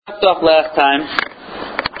Left off last time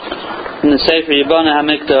in the Sefer Yibana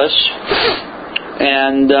HaMikdash,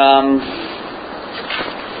 and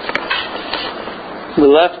we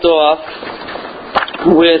left off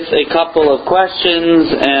with a couple of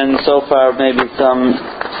questions and so far maybe some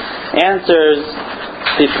answers.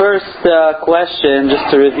 The first question,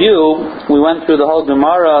 just to review, we went through the whole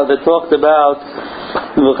Gemara that talked about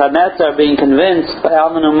Nebuchadnezzar being convinced by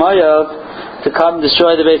Alman Umayyav to come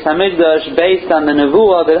destroy the Beis HaMikdash based on the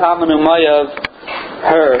Nevuah that Alman Umayyav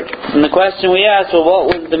heard. And the question we asked, well,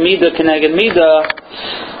 what was the Midah Keneged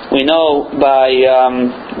Midah? We know by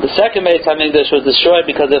the second Beis HaMikdash was destroyed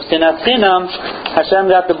because of Sinas Chinam.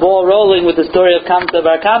 Hashem got the ball rolling with the story of Kamsa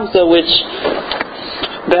Bar Kamsa, which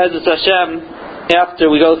Be'ezus Hashem,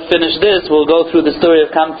 after we finish this, we'll go through the story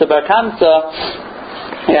of Kamsa Bar Kamsa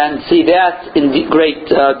and see that in great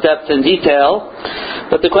depth and detail.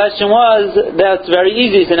 But the question was, that's very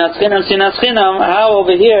easy. Sinas Chinam. How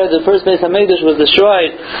over here the first Beis HaMikdash was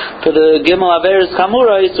destroyed for the Gimel Averis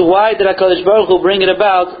Chamurais? Why did HaKadosh Baruch Hu bring it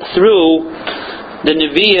about through the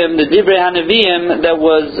Nevi'im, the Divrei HaNevi'im that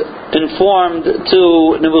was informed to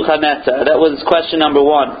Nebuchadnezzar? That was question number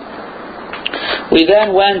one. We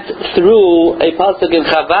then went through a pasuk in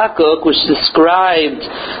Chavakuk which described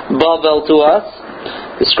Bavel to us.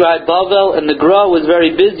 Described Bavel, and the Gra was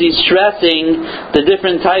very busy stressing the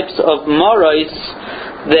different types of moros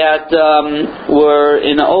that were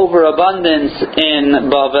in overabundance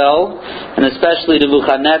in Bavel, and especially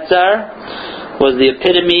Nebuchadnezzar was the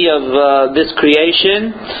epitome of this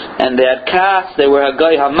creation. And they had kas, they were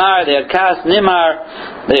Hagai Hamar, they had kas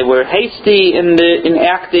Nimar, they were hasty in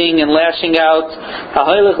acting and lashing out.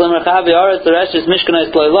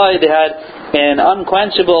 They had an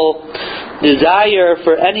unquenchable desire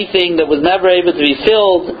for anything that was never able to be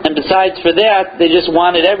filled, and besides for that, they just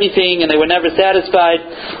wanted everything and they were never satisfied.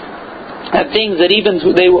 And things that even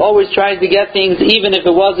they were always trying to get things, even if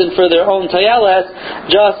it wasn't for their own tayeles,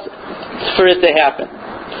 just for it to happen.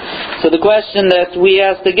 So the question that we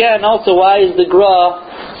asked again, also, why is the Gra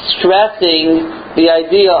stressing the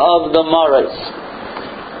idea of the moros?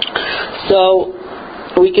 So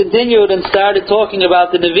we continued and started talking about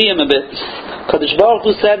the Nevi'im a bit. Kadosh Baruch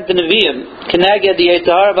Hu sent the Nevi'im, Keneged the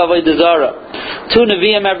Yetzer V'Avodah Zarah. 2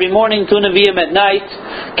 Nevi'im every morning, 2 Nevi'im at night.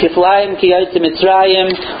 Kiflayim Ki Yotze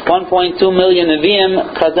Mitzrayim, 1.2 million Nevi'im.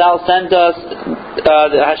 Chazal sent us,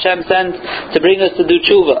 Hashem sent to bring us to do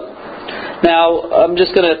tshuva. Now, I'm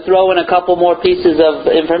just going to throw in a couple more pieces of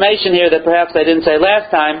information here that perhaps I didn't say last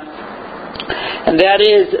time. And that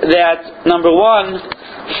is that, number one,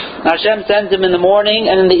 Hashem sends him in the morning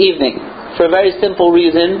and in the evening for a very simple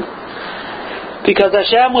reason, because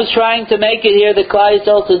Hashem was trying to make it here that Klal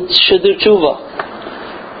Yisrael should do tshuva,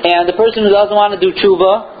 and the person who doesn't want to do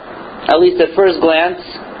tshuva, at least at first glance,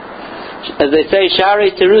 as they say,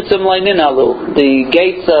 Sharei Terutzim Lo Ninalu, the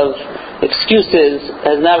gates of excuses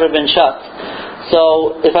has never been shut.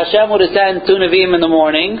 So if Hashem would have sent 2 Nevi'im in the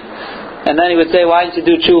morning, and then he would say, why don't you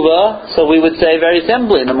do tshuva? So we would say very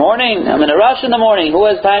simply, in the morning, I'm in a rush in the morning. Who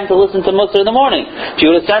has time to listen to Musar in the morning? If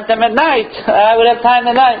you would have sent them at night, I would have time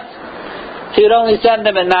at night. If you'd only send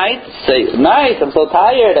them at night, say, night, I'm so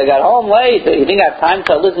tired, I got home late, you think I have time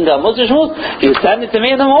to listen to a Musar shmuz? You send it to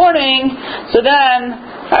me in the morning, so then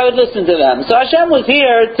I would listen to them. So Hashem was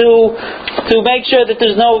here to make sure that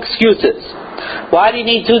there's no excuses. Why do you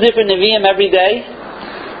need 2 different Nevi'im every day?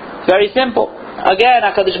 Very simple. Again,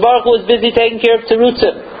 HaKadosh Baruch Hu is busy taking care of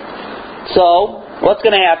Terutzim. So, what's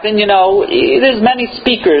going to happen? There's many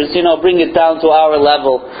speakers, bring it down to our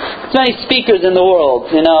level. There's many speakers in the world,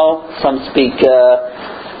 Some speak,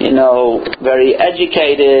 very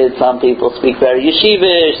educated. Some people speak very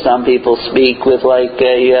yeshivish. Some people speak with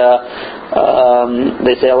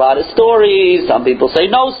they say a lot of stories, some people say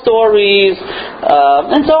no stories,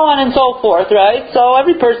 and so on and so forth, right? So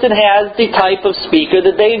every person has the type of speaker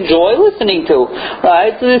that they enjoy listening to,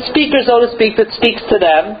 right? So the speaker, so to speak, that speaks to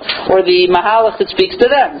them, or the mahalach that speaks to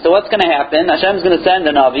them. So what's going to happen? Hashem's going to send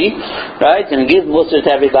a Navi, right? He's going to give Musar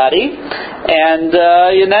to everybody, and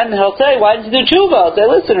then he'll say, why didn't you do tshuva? I'll say,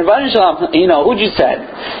 listen, Rebbeinu Shalom, who'd you send?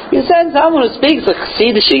 You send someone who speaks like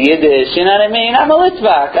Chassidish Yiddish, you know what I mean? I'm a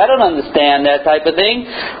Litvak, I don't understand that type of thing.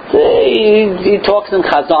 He talks in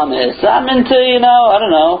Chazanis. I'm into, I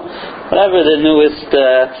don't know, whatever the newest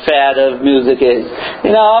fad of music is.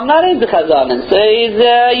 I'm not into Chazanis. He's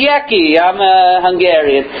Yeki. I'm a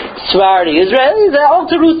Hungarian, Sephardi, Israeli. They're all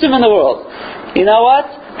Terutzim in the world. You know what?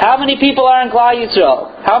 How many people are in Klal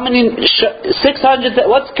Yisrael? How many? 600.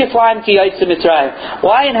 What's Kiflaim Ki Yotze Mitzrayim?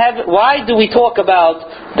 Why do we talk about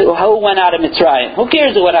who went out of Mitzrayim? Who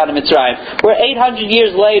cares who went out of Mitzrayim? We're 800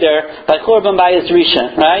 years later by Churban Bayis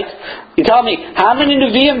Rishon, right? You tell me, how many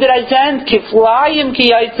Nevi'im did I send? Kiflaim Ki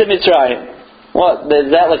Yotze Mitzrayim. What,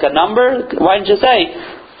 is that like a number? Why didn't you say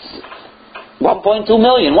 1.2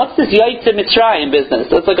 million? What's this Yotze Mitzrayim business?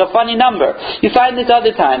 That's like a funny number. You find this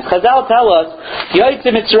other times. Chazal tell us, Yotze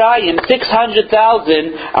Mitzrayim, 600,000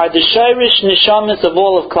 are the Shirish Neshamas of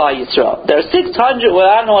all of Klal Yisrael. There are 600, well,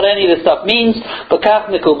 I don't know what any of this stuff means, but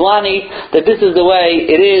Kach Mekublani, that this is the way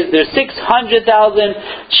it is. There's 600,000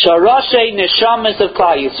 Sharashe Neshamas of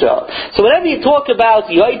Klal Yisrael. So whenever you talk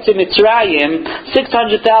about Yotze Mitzrayim,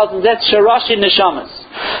 600,000, that's Sharashe Neshamas.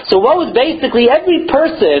 So what was basically every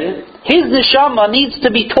person, his neshama needs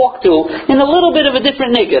to be talked to in a little bit of a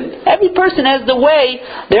different niggin. Every person has the way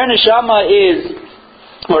their neshama is,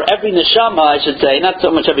 or every neshama I should say, not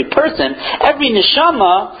so much every person, every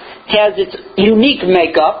neshama has its unique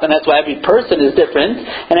makeup, and that's why every person is different,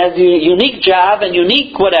 and has a unique job and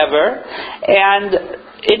unique whatever, and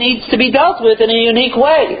it needs to be dealt with in a unique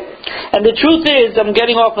way. And the truth is, I'm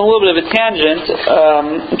getting off on a little bit of a tangent.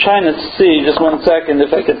 I'm trying to see, just one second,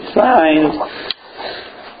 if I could find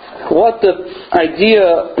what the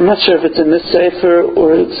idea, I'm not sure if it's in this sefer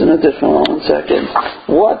or it's in a different one. 1 second.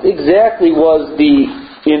 What exactly was we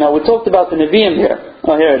talked about the Nevi'im here.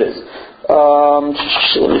 Oh, here it is.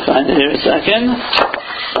 Let me find it here a second.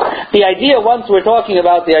 The idea, once we're talking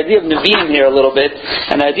about the idea of Nevi'im here a little bit,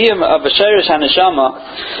 and the idea of a Shirish HaNeshama,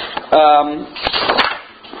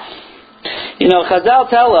 Chazal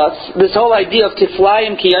tell us this whole idea of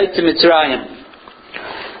Kiflayim Ki Yotze Mitzrayim.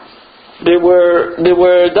 There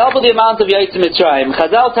were double the amount of Yotze Mitzrayim.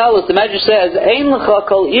 Chazal tell us, the Medrash says, Ein L'cha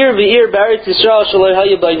Kol Ir V'ir B'Eretz Yisrael Shelo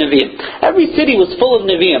Hayu B'Ei Nevi'im. Every city was full of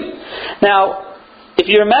Nevi'im. Now, if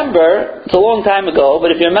you remember, it's a long time ago,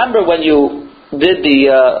 but if you remember when you did the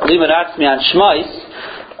Limud Atzmi on Shmos,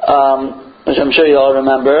 which I'm sure you all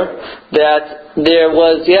remember, that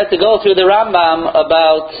you had to go through the Rambam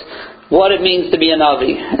about what it means to be a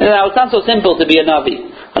Navi. Now, it's not so simple to be a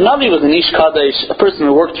Navi. A Navi was an Ish Kadosh, a person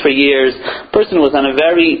who worked for years, a person who was on a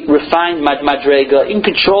very refined madrega, in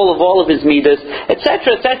control of all of his midas,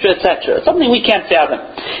 etc., etc., etc. Something we can't fathom.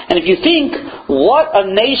 And if you think what a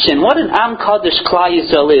nation, what an Am Kadosh Klal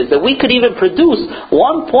Yisrael is, that we could even produce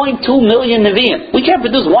 1.2 million Nevi'im. We can't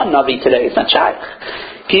produce one Navi today, it's not shaykh.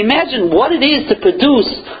 Can you imagine what it is to produce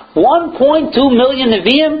 1.2 million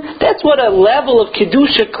Nevi'im? That's what a level of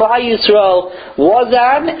Kedusha Klal Yisrael was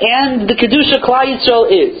on, and the Kedusha Klal Yisrael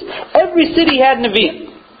is. Every city had Nevi'im.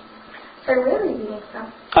 So you're reading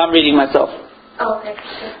yourself? I'm reading myself. Oh, okay.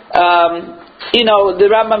 The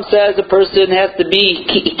Rambam says a person has to be,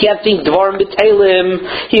 he can't think Dvarim B'Teilim,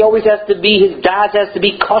 he always has to be, his dad has to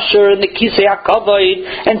be kosher, and the Kisei HaKavod,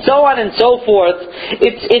 and so on and so forth.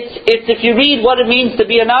 It's if you read what it means to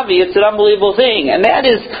be a Navi, it's an unbelievable thing. And that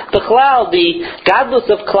is the godless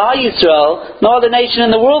of Klal Yisrael. No other nation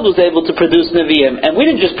in the world was able to produce Nevi'im. And we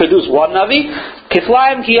didn't just produce one Navi,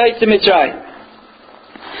 Kiflayim Ki Yotze Mitzrayim.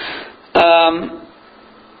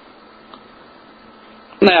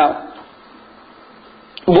 Now,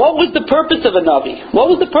 what was the purpose of a Navi? What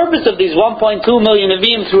was the purpose of these 1.2 million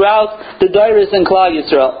Nevi'im throughout the Dairis and Klal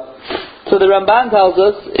Yisrael? So the Ramban tells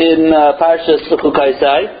us in Parshas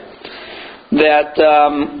Bechukaisai that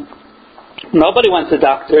nobody went to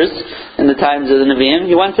doctors in the times of the Nevi'im.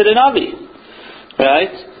 He went to the Navi,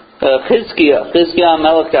 right? Chizkiah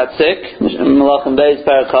Melech got sick. Melachim Beis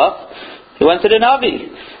Parakaf. He went to the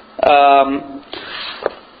Navi.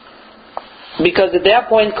 Because at that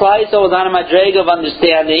point, Klal Yisrael was on a madrega of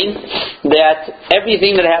understanding that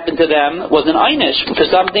everything that happened to them was an einish for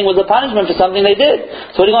something, was a punishment for something they did.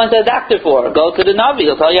 So what are you going to a doctor for? Go to the Navi.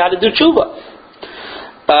 He'll tell you how to do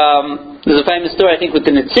tshuva. There's a famous story, I think, with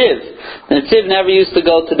the Netziv. The Netziv never used to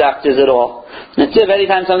go to doctors at all. The Netziv,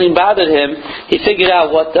 anytime something bothered him, he figured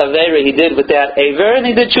out what avera he did with that aver, and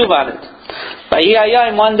he did tshuva on it. By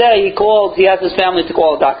Yiyayim, one day he asked his family to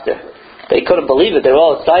call a doctor. They couldn't believe it. They were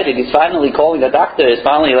all excited. He's finally calling a doctor. It's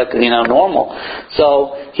finally normal.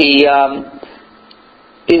 So the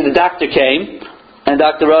doctor came, and the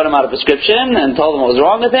doctor wrote him out a prescription and told him what was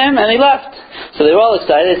wrong with him, and he left. So they were all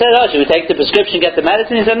excited. They said, should we take the prescription, get the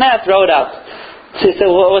medicine? He said, nah, throw it out. So he said,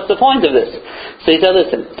 well, what's the point of this? So he said,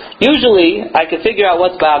 listen, usually I can figure out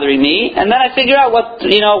what's bothering me, and then I figure out what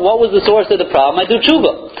was the source of the problem. I do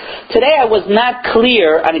tshuva. Today I was not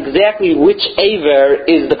clear on exactly which aver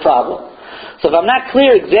is the problem. So if I'm not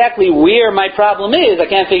clear exactly where my problem is, I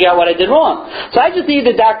can't figure out what I did wrong. So I just need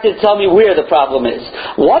the doctor to tell me where the problem is.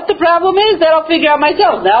 What the problem is, that I'll figure out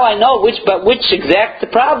myself. Now I know which exact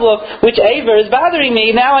problem, which aver is bothering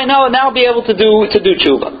me. Now I know, now I'll be able to do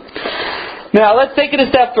tshuva. Now let's take it a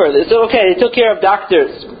step further. So they took care of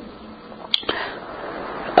doctors.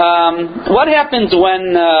 What happens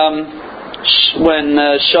when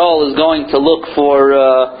Shaul is going to look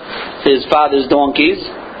for his father's donkeys?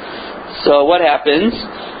 So what happens?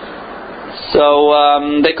 So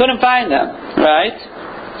they couldn't find them, right?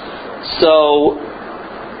 So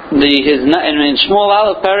in Shmuel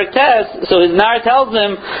Aleph Perek Tes, so his Nar tells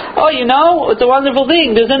him, oh, it's a wonderful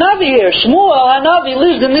thing. There's a Navi here. Shmuel HaNavi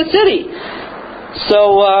lives in this city. So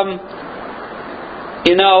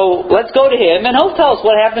let's go to him and he'll tell us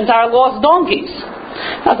what happened to our lost donkeys.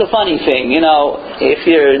 That's a funny thing, if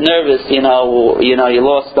you're nervous, you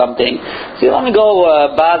lost something. So let me go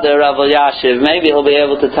bother Rav Elyashiv. Maybe he'll be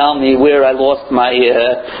able to tell me where I lost my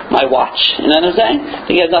watch. You know what I'm saying?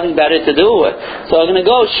 He has nothing better to do. So I'm going to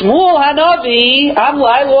go, Shmuel HaNavi, I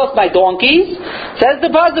lost my donkeys. Says the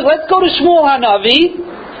pasuk, let's go to Shmuel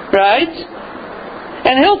HaNavi, right?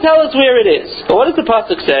 And he'll tell us where it is. But what does the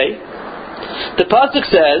pasuk say? The pasuk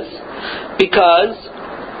says, because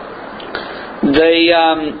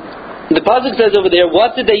the pasuk says over there,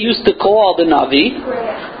 what did they used to call the Navi?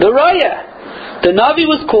 The Raya. The Navi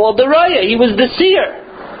was called the Raya. He was the seer.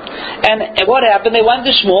 And what happened? They went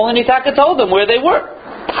to Shmuel and Itaka told them where they were.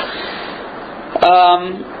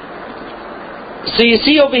 So you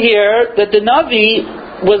see over here that the Navi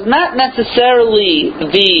was not necessarily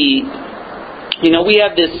we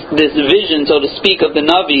have this vision, so to speak, of the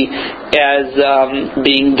Navi as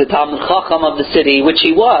being the Talmud Chacham of the city, which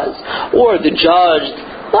he was, or the judge.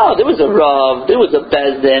 No, there was a Rav, there was a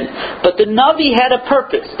Bezdin, but the Navi had a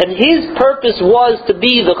purpose, and his purpose was to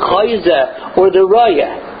be the Chayza, or the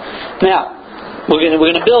Raya. Now, we're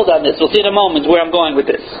going to build on this. We'll see in a moment where I'm going with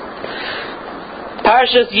this.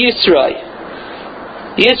 Parshas Yisro.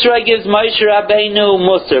 Yisro gives Moshe Rabbeinu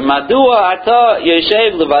Musar. Madua ata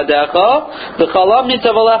yeshev levadecha v'chalam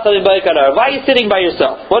nitzavalecha libaykarar. Why are you sitting by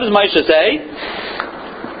yourself? What does Moshe say?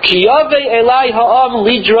 Ki yavei elai ha'am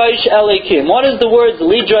lidrosh elikim. What does the words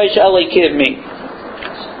lidrosh elikim mean?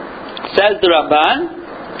 Says the Ramban,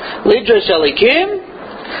 lidrosh elikim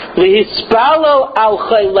lihispalo al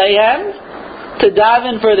chayleihem, to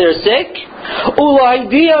daven for their sick,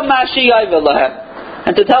 ulahidiyah mashi yayvel lahem,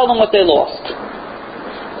 and to tell them what they lost.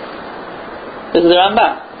 This is the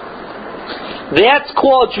Ramban. That's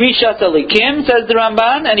called Drishas Elikim, says the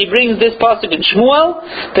Ramban, and he brings this pasuk in Shmuel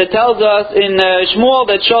that tells us in Shmuel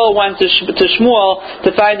that Shaul went to Shmuel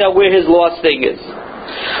to find out where his lost thing is.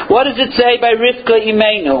 What does it say by Rivka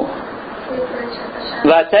Imenu?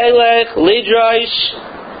 Vatelech Lidrosh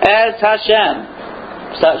as Hashem.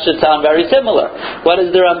 That should sound very similar. What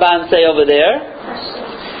does the Ramban say over there?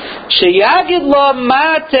 Sheyagid lo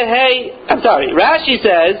ma tehei. Rashi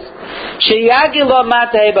says,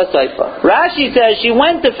 Rashi says she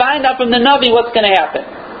went to find out from the Navi what's going to happen.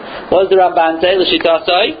 What does the Ramban say?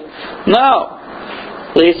 L'shitasai? No.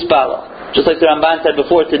 L'hispala. Just like the Ramban said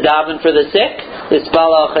before, to daven for the sick.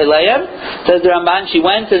 L'hispala al-chayleim. Says the Ramban, she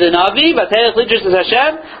went to the Navi, V'atayach lidrus es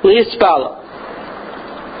Hashem, l'hispala.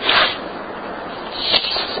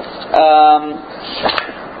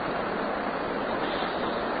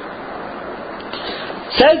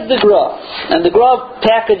 Says the Gra, and the Gra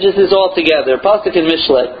packages this all together, Pasuk and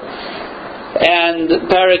Mishlei, and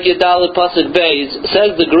Parak Yadalit Pasuk Beis.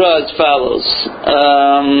 Says the Gra as follows.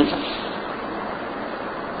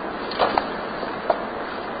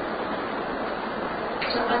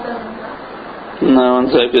 No,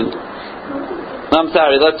 1 second. I'm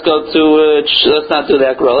sorry. Let's go to. Let's not do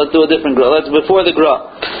that Gra. Let's do a different Gra. Let's before the Gra.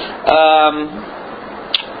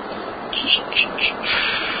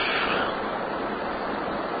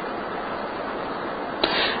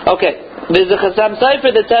 Okay, there's a Chasam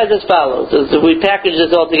Sofer that says as follows. As we package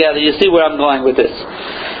this all together, you see where I'm going with this.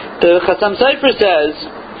 The Chasam Sofer says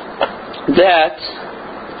that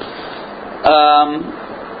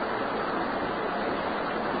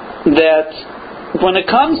when it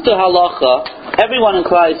comes to halacha, everyone in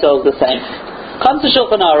Klal Yisrael is the same. Comes to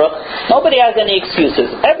Shulchan Aruch, nobody has any excuses.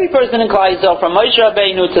 Every person in Klal Yisrael, from Moshe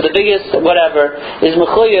Rabbeinu to the biggest whatever, is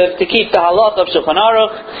mechuyev to keep the halacha of Shulchan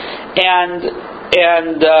Aruch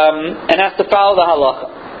and has to follow the halacha.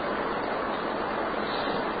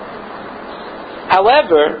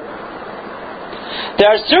 However, there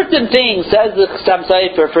are certain things, says the Chasam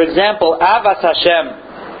Sofer, for example, Avas Hashem,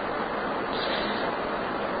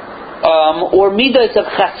 or midas of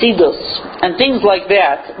chasidus, and things like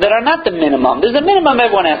that are not the minimum. There's a minimum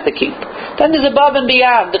everyone has to keep. Then there's above and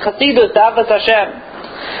beyond, the Chasidus, the Avas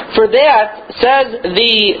Hashem. For that, says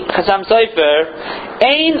the Chasam Sofer,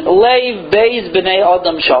 Ein Leiv Beis B'nei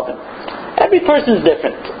Adam Shavim. Every person is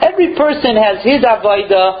different. Every person has his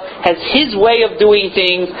avodah, has his way of doing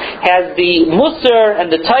things, has the Musar and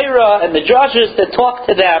the Torah and the drushes that talk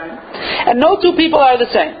to them, and no two people are the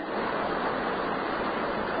same.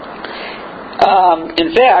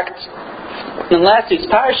 In fact, in last week's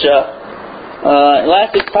parsha,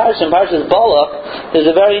 in Parshas Balak, there's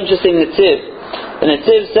a very interesting netziv. The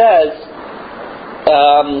netziv says,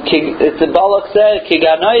 the Balak said,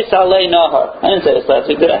 "Kiganois alei nahar." I didn't say this last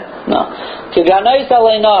week, did I? No. Kiganois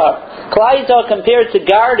alei nahar. Klai Yisrael compared to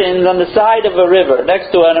gardens on the side of a river,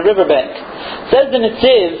 next to on a riverbank. Says the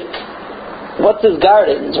netziv, what's his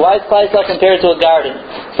gardens? Why is Klai Yisrael compared to a garden?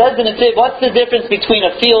 Says the netziv, what's the difference between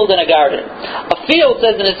a field and a garden? A field,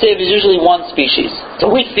 says the netziv, is usually one species. It's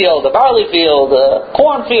a wheat field, a barley field, a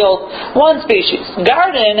corn field, one species.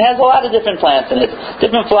 Garden has a lot of different plants in it,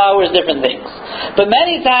 different flowers, different things. But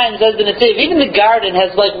many times, says the netziv, even the garden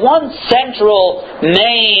has like one central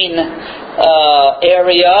main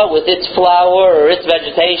area with its flower or its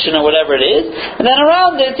vegetation or whatever it is, and then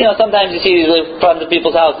around it, sometimes you see these in front of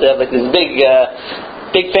people's houses, they have like this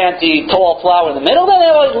big fancy tall flower in the middle, then they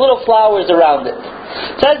have like little flowers around it.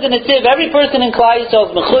 Says the netziv, every person in Klai Yisrael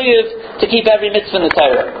is mechuyev to keep every mitzvah in the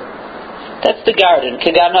Torah. That's the garden.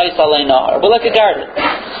 Kiganois alei nahar. We're like a garden.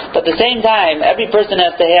 But at the same time, every person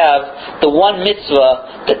has to have the one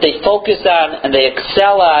mitzvah that they focus on and they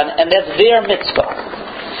excel on, and that's their mitzvah.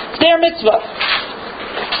 It's their mitzvah.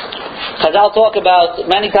 Chazal talk about,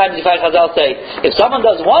 many times you find Chazal say, if someone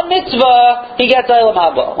does one mitzvah, he gets Olam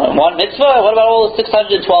Haba. One mitzvah, what about all the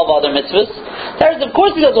 612 other mitzvahs? Of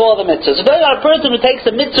course he does all the mitzvahs. If there's not a person who takes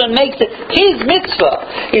a mitzvah and makes it his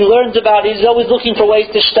mitzvah, he learns about it, he's always looking for ways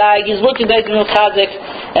to steig, he's looking to make him chazik,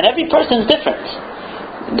 and every person is different.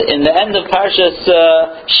 In the end of Parshas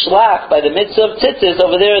Shlach, by the mitzvah of Tzitzis,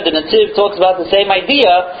 over there the Netziv talks about the same idea.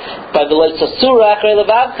 By the Sasura Achrei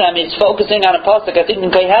Levavchem, he's focusing on a pasuk, I think in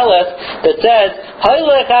Koheles, that says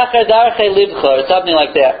Haylech Acher Darchei Livcha, or something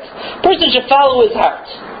like that. A person should follow his heart.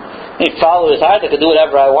 If you follow his heart, I can do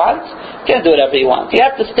whatever I want. You can't do whatever you want. You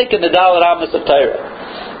have to stick in the Dalet Amos of Torah.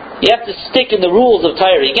 You have to stick in the rules of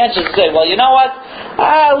Torah. You can't just say, well, you know what?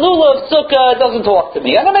 Lulav Sukkah doesn't talk to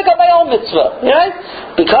me. I'm going to make up my own mitzvah, right?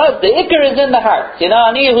 Because the ikar is in the heart.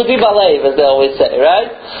 Ani Yehudi Balev, as they always say,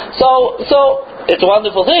 right? So it's a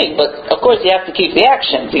wonderful thing, but of course you have to keep the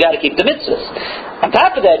actions. You got to keep the mitzvahs. On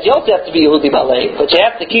top of that, you also have to be Yehudi Balev, but you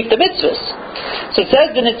have to keep the mitzvahs. So it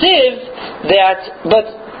says the Netziv but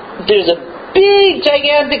there's a big,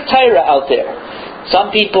 gigantic Torah out there.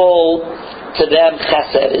 Some people, to them,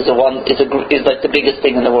 chesed is like the biggest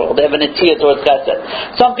thing in the world. They have a netiyah towards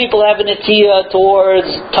chesed. Some people have a netiyah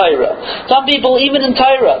towards Torah. Some people, even in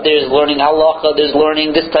Torah, there's learning halacha, there's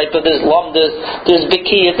learning this type of, there's lamdas, there's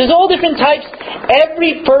bikiyas, there's all different types.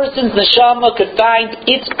 Every person's neshama could find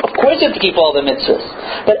its, of course you have to keep all the mitzvahs,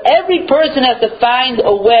 but every person has to find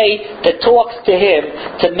a way that talks to him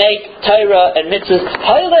to make Torah and mitzvahs.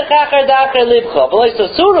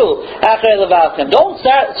 Don't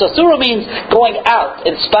start, Sasuru means going out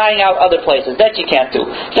and spying out other places. That you can't do.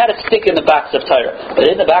 You got to stick in the box of Torah. But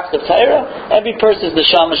in the box of Torah, every person's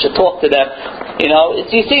neshama should talk to them. You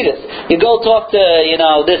see this. You go talk to,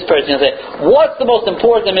 this person and say, what's the most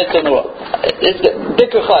important mitzvah in the world? It's the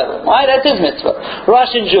Bikur Chaylim. Why? That's his mitzvah.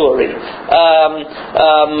 Russian jewelry.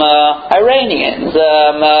 Iranians.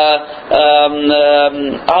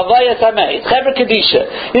 Havaya Samei. Sever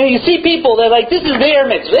Kedisha. You see people, they're like, this is their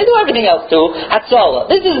mitzvah. They do everything else too. Hatzalah.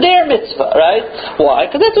 This is their mitzvah. Right? Why?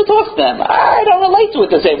 Because that's what talks to them. I don't relate to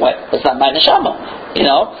it the same way. It's not my neshama.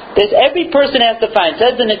 There's every person has to find. It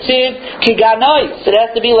says the Netziv, Kiganois. It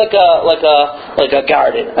has to be like a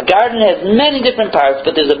garden. A garden has many different parts,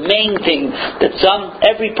 but there's a main thing that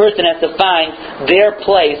every person has to find their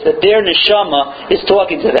place, that their neshama is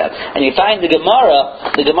talking to them. And you find the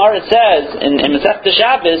Gemara says in Masechta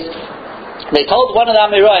Shabbos, they told one of the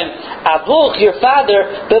Amiroim, Avuch, your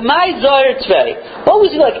father, b'mai zoyer tzvei. What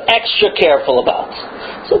was he extra careful about?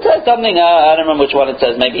 So it says something, I don't remember which one it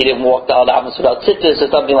says, maybe he didn't walk the Adamus without tzitzis or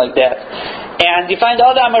something like that. And you find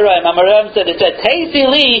all the Amiroim said, Teisi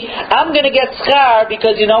li, I'm going to get schar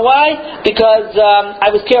because you know why? Because I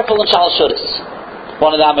was careful in Shal Shudas.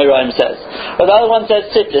 One of the Amiroim says. Or the other one says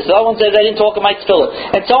tzitzis. The other one says I didn't talk in my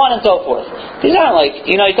tefillah. And so on and so forth. These aren't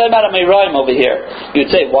you're talking about Amiroim over here. You'd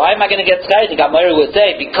say, why am I going to get schar? You got Meir would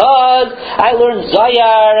say, because I learned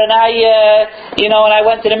Zayar and I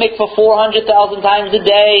went to the mikvah 400,000 times a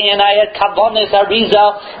day and I had Kavanis,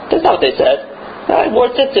 Arizal. That's not what they said. I wore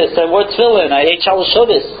tzitzis, I wore tefillin, I ate Shalosh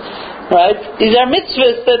Shudas. Right? These are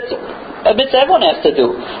mitzvahs that a mitzvah everyone has to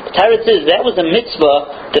do. But Torah says that was a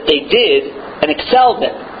mitzvah that they did and excelled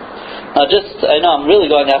in. Now I know I'm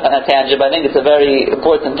really going off on a tangent, but I think it's a very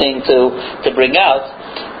important thing to bring out.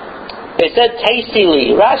 They said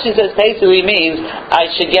Teisili. Rashi says Teisili means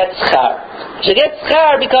I should get schar. I should get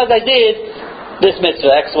schar because I did this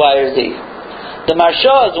mitzvah, X, Y, or Z. The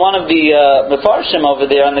Marsha is one of the Mefarshim over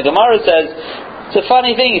there, and the Gemara says, it's a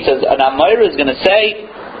funny thing. He says, an Amoira is going to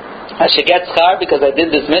say, I should get schar because I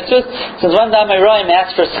did this mitzvah. Since one time Amoira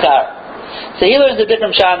asked for schar. So he learns a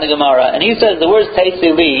different shah in the Gemara, and he says the words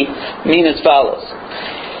Teisili mean as follows.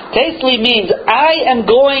 Teisili means I am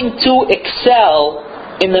going to excel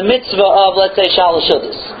in the mitzvah of, let's say, Shalosh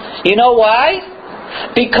Shudas. You know why?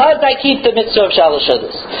 Because I keep the mitzvah of Shalosh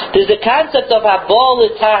Shudas. There's a concept of Habal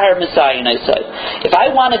Tahar Messiah, I say. If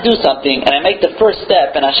I want to do something and I make the first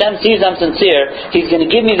step and Hashem sees I'm sincere, He's going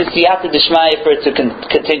to give me the siyata d'shmaya for it to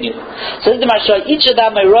continue. So this is the Marsha. Each of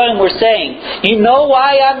them we're saying, you know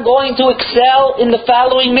why I'm going to excel in the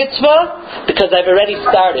following mitzvah? Because I've already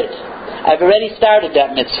started. I've already started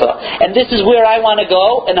that mitzvah. And this is where I want to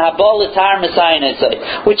go, and Habal L'Tar Messiah,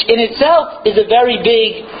 which in itself is a very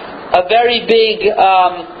big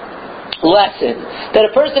lesson. That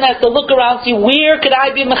a person has to look around and see, where could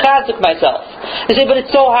I be mechazik myself? They say, but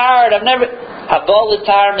it's so hard, I've never... Habal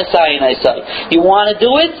L'Tar Messiah, you want to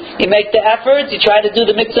do it, you make the effort, you try to do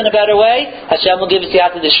the mitzvah in a better way, Hashem will give you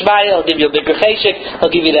siyata d'shmaya, He'll give you a bigger cheshek,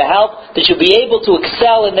 He'll give you the help, that you'll be able to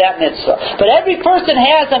excel in that mitzvah. But every person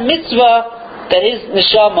has a mitzvah that his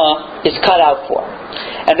neshama is cut out for.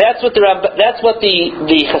 And that's what the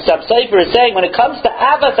Chasam Sofer is saying. When it comes to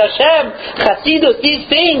Avas Hashem, Chasidus, these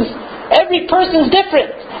things, every person's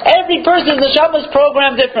different. Every person's neshama is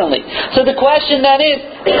programmed differently. So the question then is,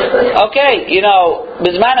 okay,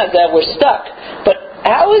 Bizman that we're stuck. But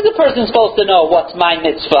how is a person supposed to know what's my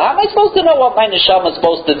mitzvah? How am I supposed to know what my neshama is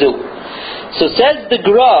supposed to do? So says the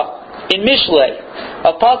Gra in Mishlei,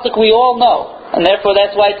 a pasuk we all know, and therefore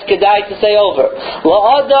that's why it's kedai to say over.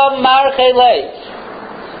 La'adam marchei leiv,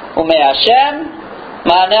 u'mei Hashem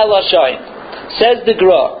ma'aneh l'shoyin. Says the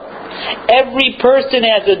Gra, every person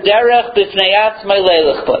has a derech b'fnei atzmai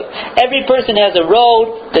leilach by. Every person has a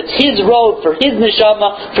road that's his road for his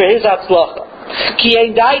neshama, for his hatzlacha. Ki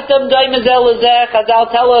ein daitam daimazeh lezeh.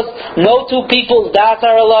 Chazal tell us no two people's das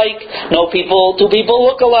are alike. Two people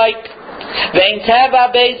look alike. Vein teva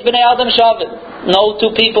beis b'nei adam shavim. No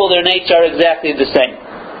two people, their nature are exactly the same.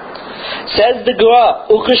 Says the Gra,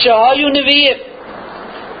 ukashahayu neviim.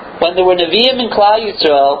 When there were neviim in Klal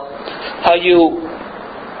Yisrael, how you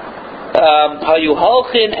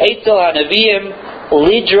holchin eitel hanavim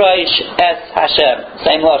lidraish es Hashem.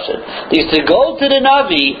 Same lashon. They used to go to the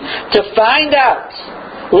Navi to find out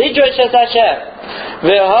lidraish es Hashem.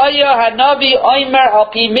 V'haya hanavi oimer al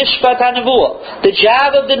pi mishpat hanavuah. The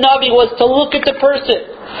job of the Navi was to look at the person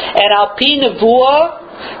and al pi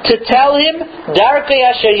nevuah to tell him darkei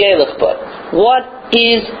asher yelech ba. What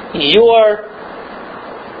is your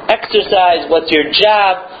exercise? What's your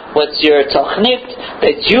job? What's your tachnit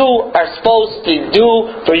that you are supposed to do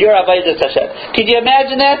for your avodas Hashem? Can you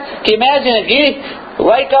imagine that? Can you imagine if you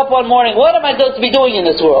wake up one morning, what am I supposed to be doing in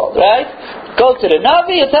this world, right? Go to the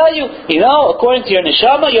Navi, he'll tell you, according to your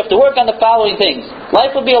neshama, you have to work on the following things.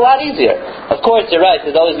 Life would be a lot easier. Of course, you're right,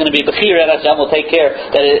 there's always going to be Bechir, and Hashem will take care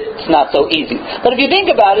that it's not so easy. But if you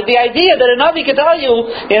think about it, the idea that a Navi could tell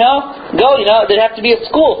you, there'd have to be a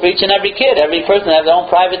school for each and every kid. Every person has their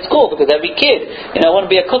own private school, because every kid,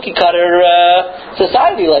 wouldn't be a cookie cutter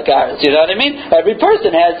society like ours, you know what I mean? Every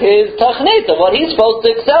person has his tachnit of what he's supposed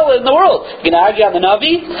to excel in the world. You can argue on the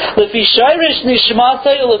Navi, lefi shayrish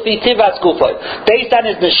nishmasay lefi tivas gufay. Based on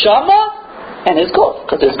his neshama and his guf,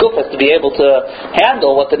 because his guf has to be able to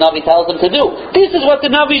handle what the Navi tells him to do. This is what the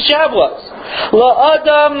Navi's job was.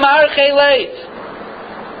 La'adam marchei leiv.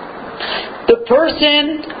 The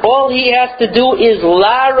person, all he has to do is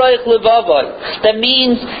la'roich levavai. That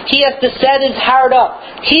means he has to set his heart up.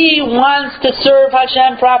 He wants to serve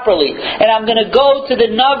Hashem properly. And I'm going to go to the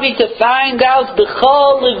Navi to find out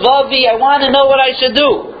b'chol levavi. I want to know what I should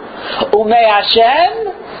do. Umei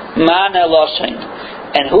Hashem Man Eloshin.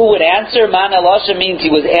 And who would answer? Man Eloshin means he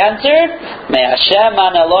was answered. May Hashem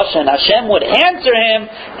Man Eloshin. Hashem would answer him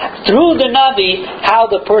through the Navi how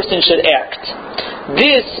the person should act.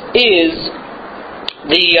 This is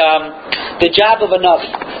the job of a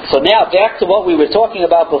Navi. So now back to what we were talking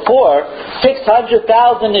about before. 600,000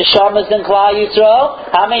 neshamas in Klal Yisrael.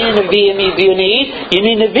 How many Nevi'im do you need? You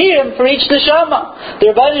need Nevi'im for each neshama. The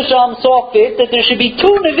Rebbeinu Shalom saw fit that there should be 2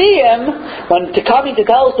 Nevi'im when coming to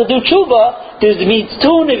tell us to do tshuva. There needs 2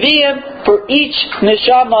 Nevi'im for each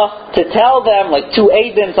neshama to tell them, like 2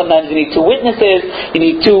 Eidim. Sometimes you need 2 witnesses. You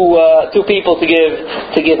need 2 people to give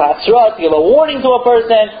hasra, to give a warning to a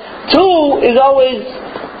person. 2 is always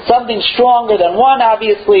something stronger than 1,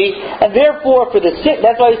 obviously, and therefore for the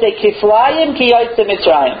that's why we say Kiflayim ki Yotzei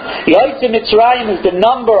Mitzrayim. Yotzei Mitzrayim is the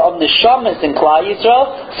number of neshamas in Klal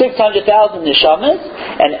Yisrael, 600,000 neshamas,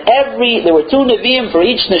 and there were 2 Nevi'im for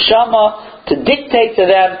each neshama to dictate to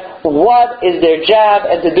them what is their job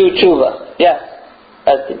and to do tshuva. Yes,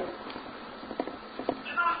 that's it.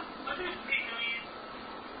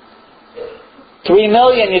 3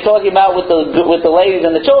 million you're talking about with the ladies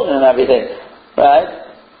and the children and everything, right?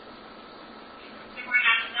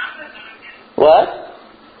 What?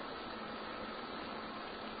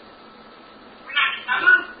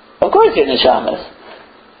 Of course you're neshamas.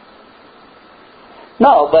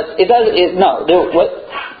 No, but it doesn't. What?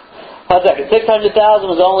 1 second. 600,000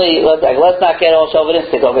 was only. Let's not get all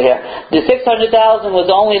chauvinistic over here. The 600,000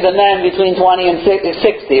 was only the men between 20 and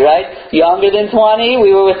 60, right? Younger than 20,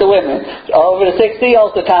 we were with the women. Over to 60,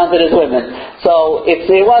 also counted as women. So it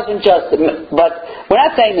wasn't just. But we're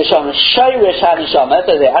not saying neshama. Shayrish haneshama.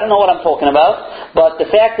 That's it. I don't know what I'm talking about. But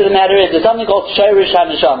the fact of the matter is, there's something called shayrish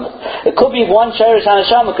haneshama. It could be one shayrish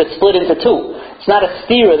haneshama could split into 2. It's not a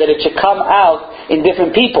stira that it should come out in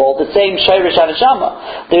different people, the same shayrish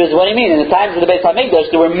haneshama. What do you mean? In the times of the Beis HaMikdash,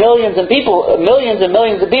 there were millions and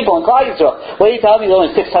millions of people in Klal Yisrael. What are you telling me? There's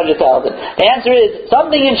only 600,000. The answer is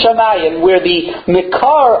something in Shemayim where the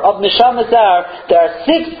mikar of neshamas there are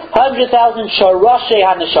 600,000 sharashi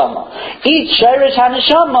haneshama. Each shayrish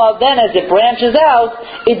haneshama, then as it branches out,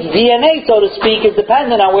 its DNA, so to speak, is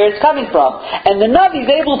dependent on where it's coming from, and the Navi is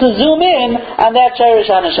able to zoom in on that shayrish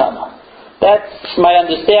haneshama. That's my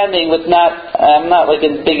understanding. I'm not like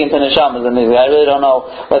big into neshamas and maybe I really don't know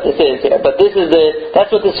what this is here. But that's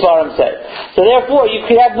what this Sfarim said. So therefore, you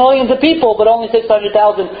could have millions of people, but only 600,000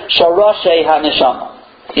 sharashei haneshama.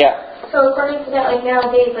 Yeah. So according to that, like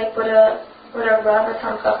nowadays, like would a Rav or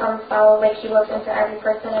Tom Chacham follow, like he looks into every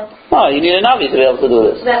person? No, you need a Navi to be able to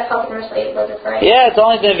do this. So that's how commercially was it, right? Yeah, it's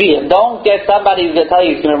only going to be. Don't get somebody who's going to tell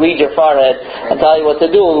you he's going to read your forehead and tell you what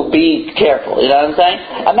to do. Be careful. You know what I'm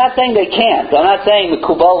saying? I'm not saying they can't. I'm not saying the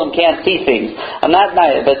Kubalim can't see things. I'm not,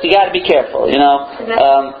 but you got to be careful. You know.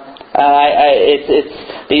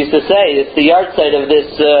 They used to say it's the yard site of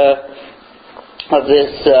this.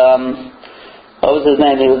 What was his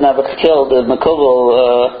name? He was never killed.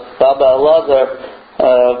 Makubal. Baba Elazar,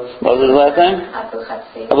 what was his last name? Abu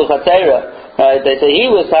Chatzeira. They say he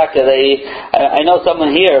was Haka. I know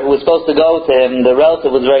someone here who was supposed to go to him. The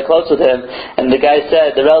relative was very close with him, and the guy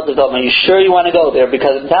said, the relative told him, "Are you sure you want to go there?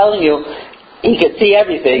 Because I'm telling you, he could see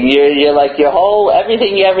everything. You're like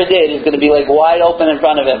everything you ever did is going to be like wide open in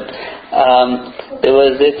front of him." There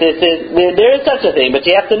is such a thing, but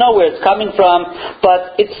you have to know where it's coming from.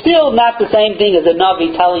 But it's still not the same thing as a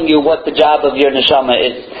Navi telling you what the job of your neshama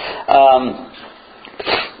is.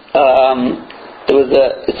 There was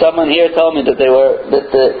someone here told me that they were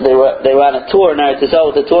on a tour in Eretz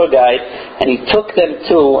Yisrael with a tour guide, and he took them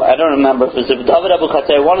to, I don't remember if it was David Abu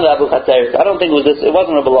Chatzer, one of the Abu Chatzers. I don't think it was this. It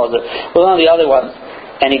wasn't Rabbi Elazar. It was one of the other ones.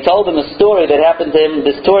 And he told them a story that happened to him.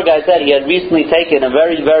 This tour guide said he had recently taken a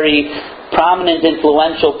very, very prominent,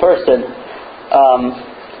 influential person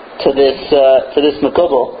to this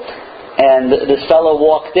makubal, and this fellow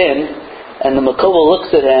walked in, and the makubal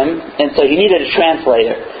looks at him, and so he needed a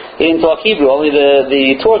translator. He didn't talk Hebrew. Only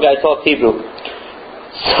the tour guide talked Hebrew.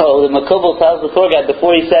 So the makubal tells the tour guide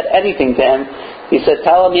before he said anything to him, he said,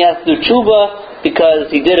 "Tell him he has to do tshuva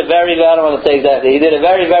because he did I don't want to say exactly. He did a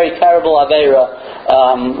very, very terrible aveira."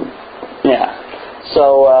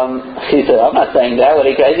 So he said, "I'm not saying that. What are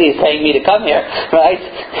you crazy? He's paying me to come here, right?"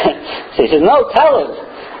 So he says, "No, tell him."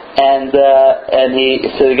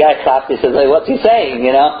 So the guy stopped. He says, "Like, what's he saying?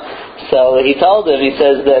 You know?" So he told him. He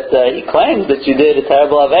says that he claims that you did a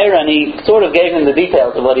terrible aveira, and he sort of gave him the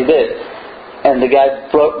details of what he did. And the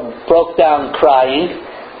guy broke down crying,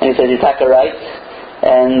 and he said, "You're right."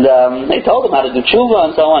 And they told him how to do tshuva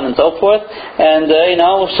and so on and so forth. And,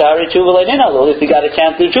 shari tshuva le'ninalu, if he got a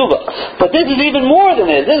chance to do tshuva. But this is even more than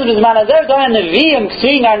this. This is Bizman Hazer, Zohar Nevi'im,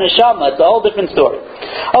 seeing our neshama. It's a whole different story.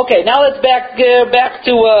 Okay, now let's back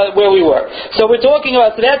to where we were. So we're talking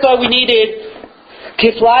about, so that's why we needed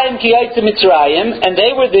Kiflayim Kiyaytze Mitzrayim, and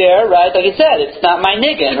they were there, right? Like I said, it's not my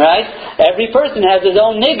niggin, right? Every person has his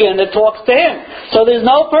own niggin that talks to him. So there's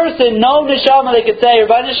no person, no neshama that could say,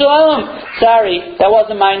 Rabbeinu Shalom, sorry, that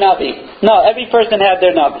wasn't my navi. No, every person had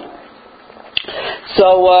their navi.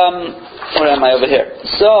 So, where am I over here?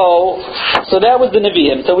 So that was the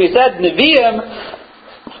Nevi'im. So we said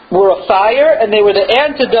Nevi'im were a fire, and they were the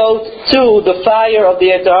antidote to the fire of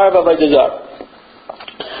the Yetzer Hara Avodah Zarah.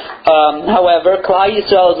 However, Klal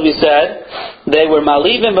Yisrael, as we said, they were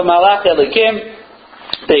malivim b'malach elikim.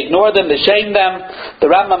 They ignored them, they shamed them. The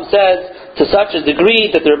Rambam says to such a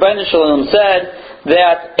degree that the Rebbeinu Shalom said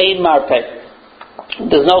that ein marpeh.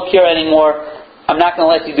 There's no cure anymore. I'm not going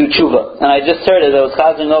to let you do tshuva. And I just heard it. I was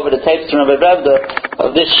chazing over the tapes from Rabbi Brevda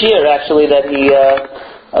of this year, actually, that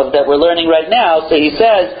that we're learning right now. So he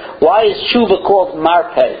says, why is tshuva called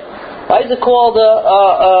marpeh? Why is it called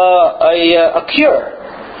a cure?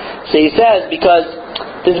 So he says, because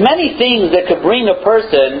there's many things that could bring a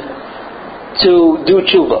person to do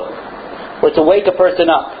tshuva, or to wake a person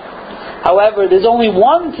up. However, there's only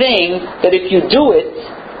one thing that if you do it,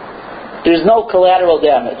 there's no collateral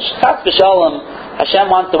damage. Chas v'shalom,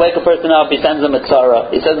 Hashem wants to wake a person up, He sends them a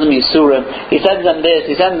tzara, He sends them yisurim, He sends them this,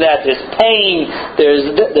 He sends that, there's pain, there's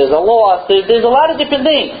a loss, there's a lot of different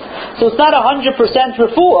things. So it's not 100%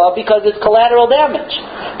 refuah because it's collateral damage.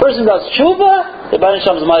 Person does tshuva, the Rebbeinu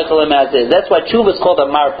Shalom's Michael as is. That's why tshuva is called a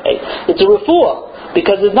marpeh. It's a refuah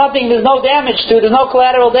because there's no damage to, there's no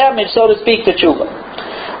collateral damage, so to speak, to tshuva.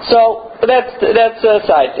 So that's a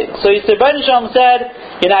side thing. So the Rebbeinu Shalom said,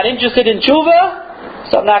 you're not interested in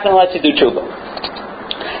tshuva, so I'm not going to let you do tshuva.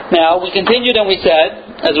 Now, we continued and we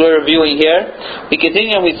said, as we're reviewing here, we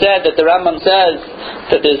continued and we said that the Rambam says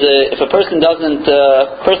that if a person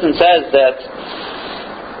says that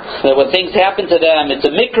when things happen to them, it's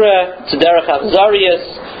a mikra, it's a derech achzarius,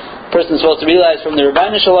 a person's supposed to realize from the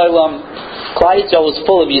Rebbeinu Shalom, Klal Yisrael was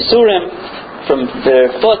full of yisurim, from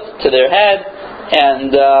their foot to their head,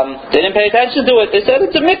 and they didn't pay attention to it. They said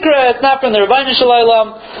it's a mikra, it's not from the Rebbeinu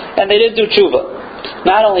Shalom, and they didn't do tshuva.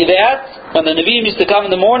 Not only that, when the Nevi'im used to come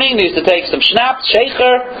in the morning, they used to take some schnapps,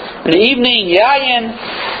 shecher, in the evening, yayin,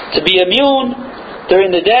 to be immune.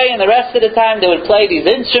 During the day and the rest of the time, they would play these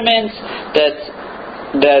instruments that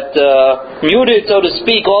muted, so to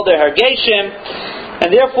speak, all their hargeshim, and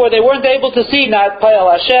therefore they weren't able to see not Payal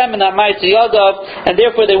Hashem and not Ma'aseh Yadav, and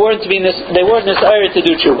therefore they weren't necessary to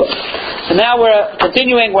do tshuva. So now we're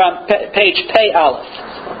continuing. We're on page Pei Aleph.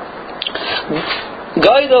 So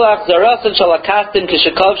he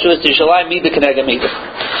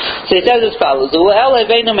says as follows: the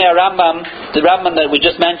Rambam that we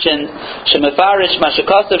just mentioned, Shemefarish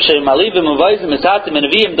Mashakasav Shemalivim Uvaizim Misatim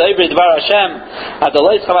Menavim David Dvar Hashem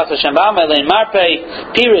Adalois Chamas Hashem Ba'amelein Marpei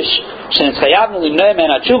Pirish Shenitzchayavnu Limnoim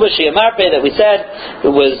and Achuba Shia Marpei, that we said it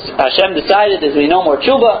was Hashem decided there's no more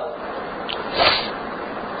tshuva.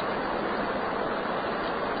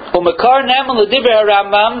 Where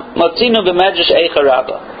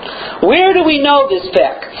do we know this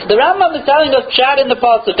fact? The Rambam is telling us pshat in the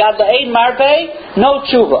pasuk, God la'ein marpeh, no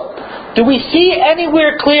tshuva. Do we see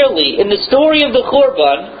anywhere clearly in the story of the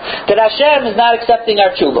Churban that Hashem is not accepting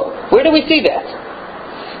our tshuva? Where do we see that?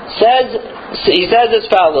 He says as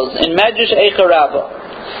follows in Medrash Eicha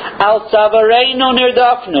Rabbah: Al tzavareinu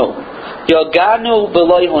nirdafnu, yoganu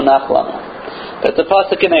b'loi hunachlanu. That's the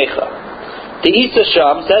pasuk in Eicha. The Isa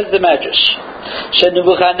Sham says the Medrash,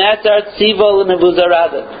 Nebuchadnezzar tziva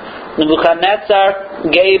l'Nebuzaradan.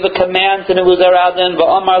 Nebuchadnezzar gave a command to Nebuzaradan,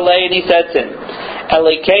 v'amar lei, and he said to him,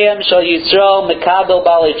 Elokeim shel Yisrael mekabel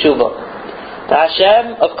balei tshuva. The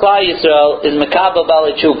Hashem of Klal Yisrael is mekabel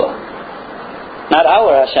balei tshuva. Not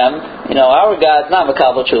our Hashem. Our God is not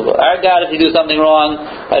mekabel tshuva. Our God, if you do something wrong,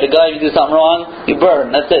 by the God, if you do something wrong, you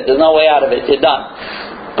burn. That's it. There's no way out of it. You're done.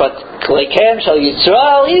 But Elokeim shel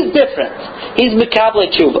Yisrael is different. He's mekabel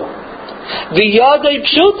tshuva. V'yadei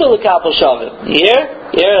pshuta l'kabel shavim. Here,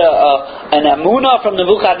 an amuna from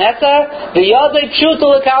Nebuchadnezzar. V'yadei pshuta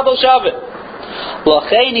l'kabel shavim.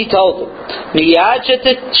 L'chein, he told him, miyad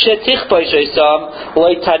shetichpoi sheisam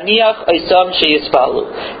lo'itaniach eisam sheyispalu.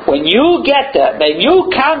 When you get them, when you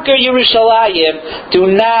conquer Yerushalayim, do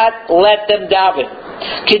not let them daven.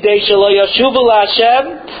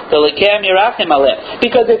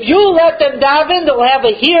 Because if you let them daven, they'll have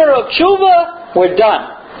a hear of tshuva. We're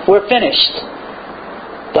done. We're finished.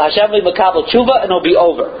 The Hashem will makabel tshuva and it'll be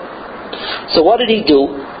over. So what did he do?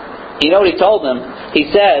 You know what he told them? He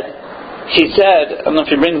said, I don't know if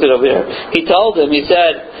he brings it over here. He told them, he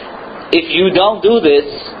said, if you don't do this,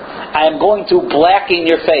 I am going to blacken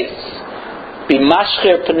your face.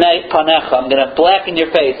 B'mashchir panecha, I'm going to blacken your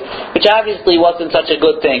face, which obviously wasn't such a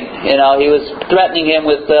good thing. He was threatening him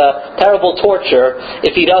with terrible torture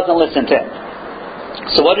if he doesn't listen to him.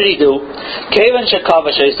 So what did he do? Kevan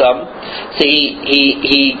shekava sheisam. So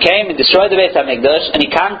he came and destroyed the Beis Hamikdash, and he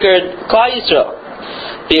conquered Klal Yisrael.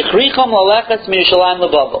 He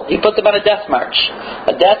put them on a death march.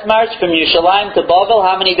 A death march from Yerushalayim to Bavel,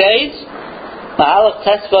 how many days?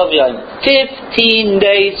 15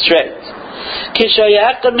 days straight.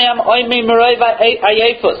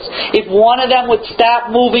 If one of them would stop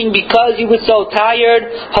moving because he was so tired,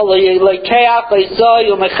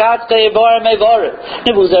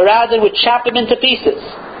 Nebuchadnezzar would chop him into pieces.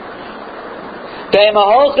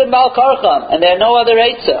 And they had no other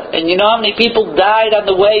Eitzah. And you know how many people died on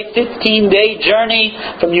the way, 15-day journey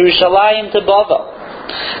from Yerushalayim to Bavel.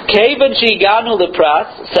 Kevan Shiganu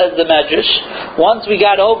Lepras, says the Medrash, once we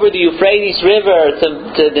got over the Euphrates River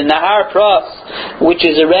to the Nahar Pras, which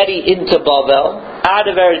is already into Bavel,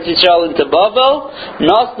 out of Eretz Yisrael into Bavel,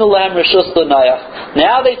 Nosnu Lehem Reshus L'Noach.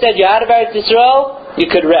 Now they said, you're out of Eretz Yisrael, you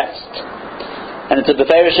could rest. And it's a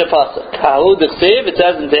Beferish Pasuk. Hahu D'chsiv, it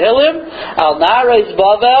says in Tehillim, Al Narais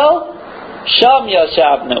Bavel, Sham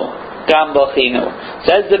Yashavnu, Gam Bachinu.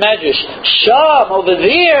 Says the Medrash, Sham, over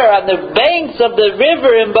there, on the banks of the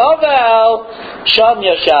river in Bavel, Sham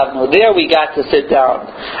Yashavnu, there we got to sit down.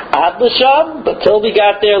 Ad L'Sham, but till we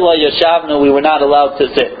got there, Lo Yashavnu, we were not allowed to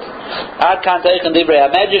sit. Ad Kan Teichin Divrei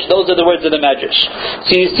HaMedrash, those are the words of the Medrash.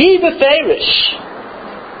 So you see Beferish,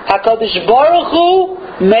 HaKadosh Baruch Hu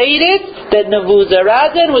made it that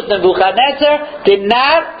Nebuzaradan with Nebuchadnezzar did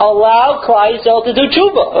not allow Klal Yisrael to do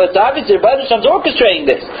tshuva. It's obviously Rebbe Shem's orchestrating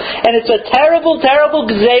this, and it's a terrible, terrible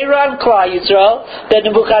gzeira on Klal Yisrael that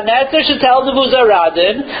Nebuchadnezzar should tell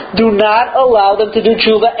Nebuzaradan, do not allow them to do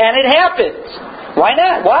tshuva, and it happens. Why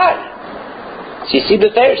not? Why? So you see the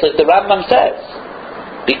Beferish, like the Rambam says,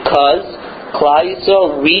 because Klal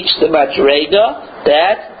Yisrael reached the Madrega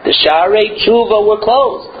that the Sharei Tshuva were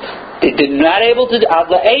closed. They did not able to do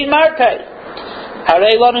Ein Marpei.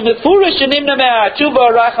 Harei Lanu Mefurish Shenimna Me'ah Tshuva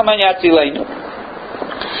Racham An Yatzilenu.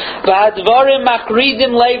 V'Hadvarim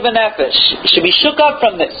Machridim Leiv V'Nefesh. Should be shook up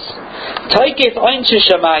from this. Toikef Oin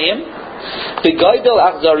Sheshamayim V'Goydel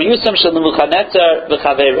Achzariyusam Shel Nebuchadnezzar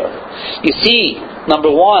V'Chaveiro. You see, number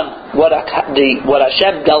one, what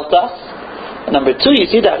Hashem dealt us. Number two, you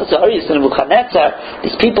see that Achzarius and Nebuchadnezzar,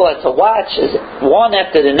 these people had to watch as one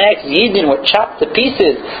after the next Yidden were chopped to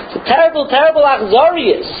pieces. It's a terrible, terrible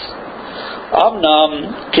Achzarius.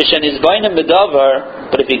 Kishan is Bainam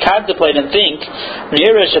Bedover, but if you contemplate and think,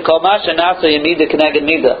 Nira Shekol Masha Nasa Yamida Keneged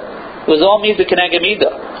Mida. It was all Mida Keneged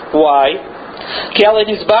Mida. Why? Kiel in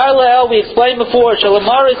Yisbar Leel, we explained before,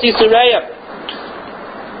 Shalamaris Yisureim,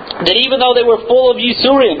 that even though they were full of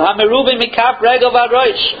Yisurim, Hamerubim Mikaf Regel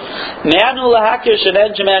Vadroish, Me'anu Lahakir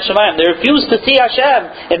Shened Jemei Hashemayim, they refused to see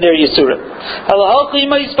Hashem in their Yisurim. Halahochli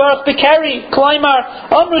Ima Yisbarach Bekeri,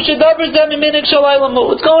 Klaimar, Amru Shedaber Zem Iminik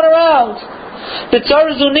Shalaylamu. It's going around. The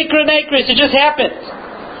Tzarazu Nikra Nekris, it just happened.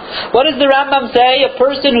 What does the Rambam say? A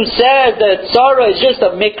person who says that Tzara is just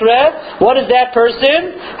a mikra, what is that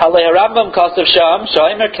person? Halei Rambam Kosav Sham,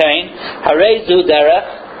 Shaimer Kain, Harezu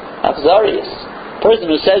Derech, Achzarius.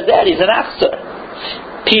 Person who says that, he's an achzar.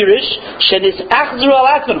 Pirish, shenis achzar al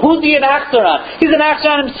atzman. Who's he an achzar on? He's an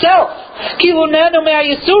achzar on himself. Kilunenu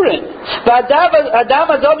mea yisurin. V'adam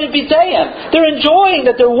adam yiviteyem. They're enjoying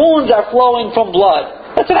that their wounds are flowing from blood.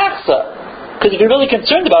 That's an achzar. Because if you're really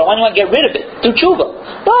concerned about it, why do you want to get rid of it? Do tshuva.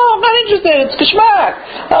 No, I'm not interested. It's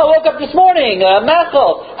kashmak. I woke up this morning.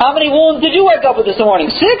 Mechel. How many wounds did you wake up with this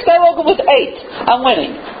morning? 6? I woke up with 8. I'm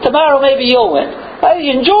winning. Tomorrow maybe you'll win.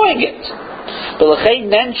 You're enjoying it. What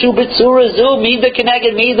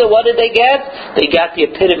did they get? They got the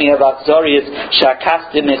epitome of Achzarius,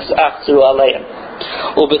 Shakastim Achzru Aleim.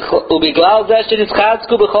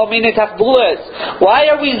 Why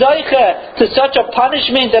are we zoiche to such a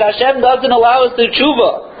punishment that Hashem doesn't allow us to do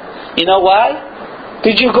tshuva? You know why?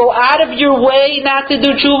 Did you go out of your way not to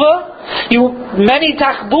do tshuva? Many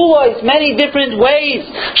tachbulos, many different ways.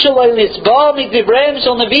 To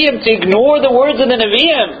ignore the words of the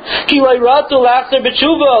Nevi'im.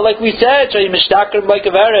 Like we said,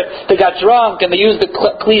 they got drunk and they used the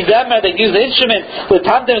klizemer, they used the instrument.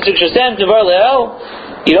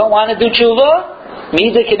 You don't want to do tshuva?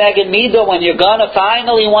 Mida keneged mida, when you're gonna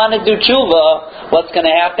finally want to do tshuva, what's gonna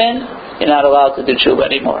happen? You're not allowed to do tshuva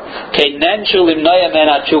anymore.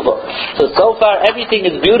 So far everything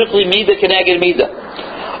is beautifully mida keneged mida.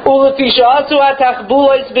 Like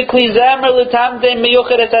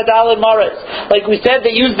we said,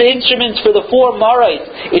 they used the instruments for the 4 marais.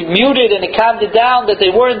 It muted and it calmed it down that they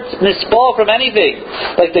weren't nispal from anything.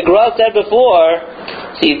 Like the Gra said before,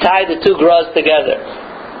 so you tie the 2 Gras together.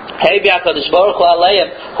 Hey, HaKadosh Baruch Hu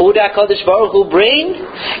Aleim. Who did HaKadosh Baruch Hu bring?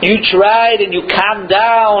 You tried and you calmed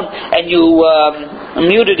down and you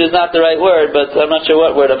muted is not the right word, but I'm not sure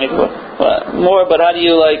what word I'm looking for. More, but how do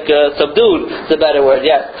you subdued is a better word.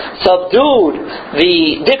 Yes, subdued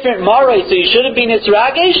the different marais. So you shouldn't be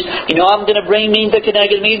nisragish. You know, I'm going to bring Mida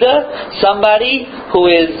Keneged Mida, somebody who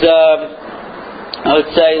is I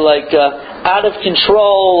would say out of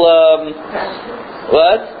control.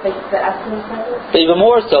 What? Even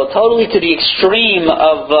more so, totally to the extreme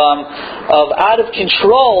of out of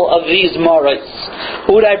control of these marais.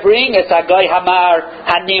 Who would I bring? It's Hagai Hamar,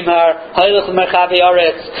 Hanimar, Hailach Merchavi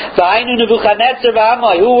Aretz, V'ainu Nebuchadnezzar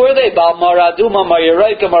v'Amai. Who were they? Baal Maraduma,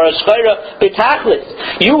 Mariraika, Marashchaira, B'Tachlis.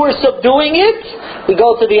 You were subduing it. We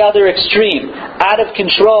go to the other extreme, out of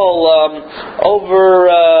control, over.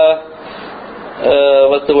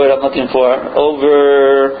 What's the word I'm looking for?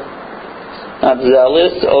 Not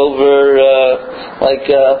zealous,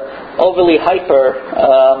 overly hyper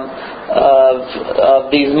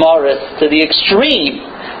of these maris to the extreme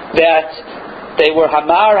that they were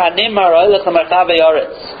hamar hanimar oilech hamarchav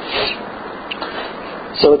yaretz.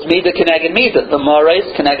 So it's mida keneged mida. The maris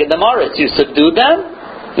keneged the maris. You subdued them.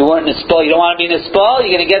 You weren't nispal. You don't want to be nispal.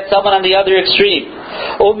 You're going to get someone on the other extreme.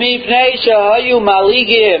 Umipnei shahayu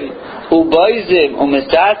maligim. Ubayzim,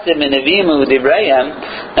 Umistasim, and Nevi'im, Udivrayim.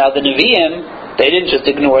 Now the Nevi'im, they didn't just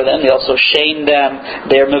ignore them, they also shamed them,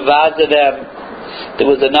 they're mevaza them.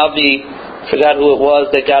 There was a Navi, forgot who it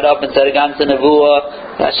was, that got up and said against the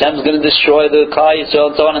Nevuah, Hashem's going to destroy the Klal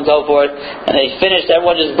Yisrael, and so on and so forth. And they finished,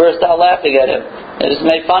 everyone just burst out laughing at him. They just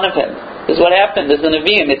made fun of him. This is what happened. This is the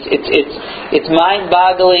Nevi'im. It's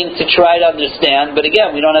mind-boggling to try to understand, but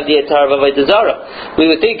again, we don't have the Etar of Avodah Zarah. We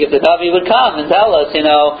would think if the Navi would come and tell us,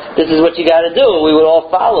 this is what you got to do, we would all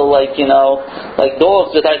follow like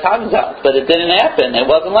dogs with our tongues out. But it didn't happen. It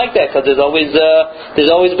wasn't like that because there's always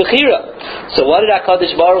Bechira. So what did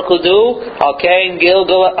HaKadosh Baruch Hu do? HaKain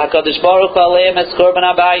Gilgal HaKadosh Baruch Hu Aleim Es Korban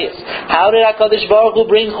Abayis. How did HaKadosh Baruch Hu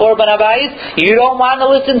bring Korban Abayis? You don't want to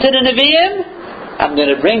listen to the Nevi'im? I'm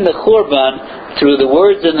going to bring the Churban through the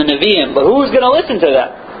words of the Nevi'im. But who's going to listen to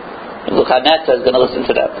them? Nebuchadnezzar is going to listen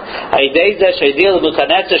to them. You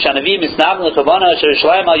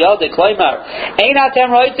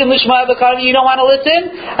don't want to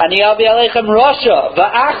listen?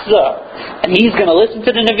 And he's going to listen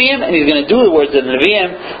to the Nevi'im, and he's going to do the words of the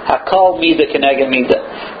Nevi'im. Hakol mida keneged mida.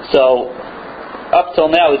 So, up till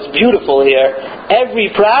now, it's beautiful here. Every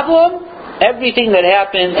problem, everything that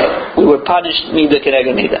happened, we were punished mida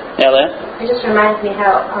keneged mida. It just reminds me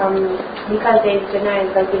how, because they denied,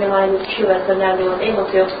 they didn't want to do Shuvah, so now they weren't able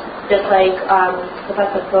to. Just like the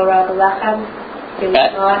pasuk Torah B'Lachem, so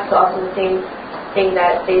also the same thing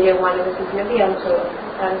that they didn't want to listen to Nevi'im, so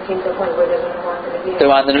it came to a point where they didn't want the Nevi'im. They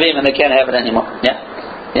want the Nevi'im and they can't have it anymore.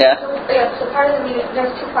 Yeah. So part of the Nevi'im, there's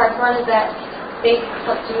 2 parts. One is that they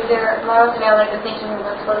subdue their morals, and now like the nation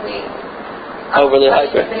was totally overly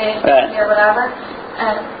hyper, right? Or whatever.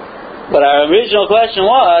 But our original question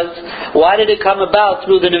was, why did it come about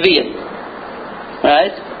through the Nevi'im?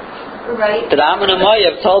 Right. That Ammon and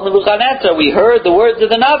Moav told Nebuchadnezzar, we heard the words of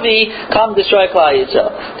the Navi, come destroy Klal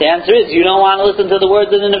Yisrael. The answer is, you don't want to listen to the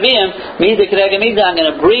words of the Nevi'im. Mida keneged mida. I'm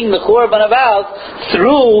going to bring the Korban about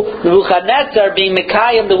through Nebuchadnezzar being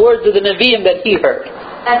Mekayim the words of the Nevi'im that he heard.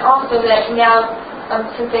 And also that now,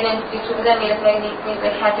 since they didn't do Shuvah then, they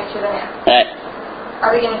had to Shuvah now. Right.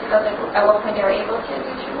 Are we going to go at what point they were able to do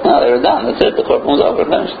Shuvah? No, they were done. That's it. The Korban was over.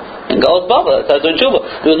 Finished. And Golus Baba, that's doing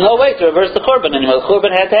Shuvah. There was no way to reverse the Korban anymore. The Korban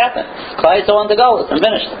had to happen. Klal Yisrael won the Golus and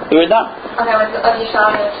finished. We were done. Okay, with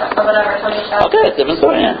Yisham or whatever, okay, it's a different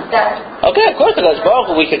story, yeah. Okay, of course, the Baruch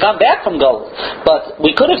Hu, we could come back from Golus. But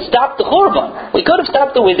we could have stopped the Korban. We could have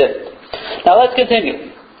stopped it, we did. Now let's continue.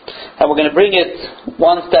 And we're going to bring it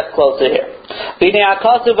one step closer here. V'nei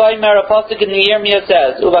HaKasav Vaymer, a pasuk in the Yirmiyah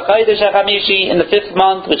says, U'v'chaydish HaChamishi, in the 5th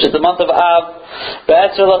month, which is the month of Av,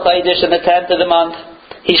 V'esr l'chaydish, in the 10th of the month,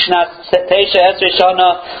 Hishnas Teisha Esrei Shana,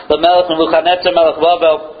 L'melech Nebuchadnezzar Melech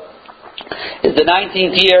Babel, is the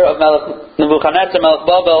 19th year of Nebuchadnezzar Melech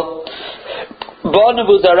Babel. Bo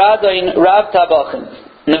Nebuzaradain Rav Tabachim.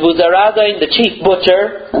 Nebuzaradain, the chief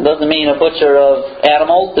butcher, it doesn't mean a butcher of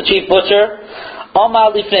animals, the chief butcher,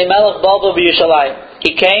 Omar Lifnei Melech Babel B'Yerushalayim.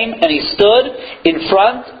 He came and he stood in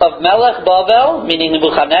front of Melech Babel, meaning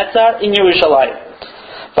Nebuchadnezzar, in Yerushalayim.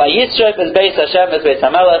 Vayisref es Beis Hashem es Beis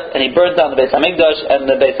HaMelech, and he burned down the Beis HaMikdash and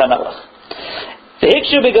the Beis HaMelech. The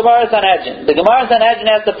Hikshu b'Gemara Sanhedrin. The Gemara Sanhedrin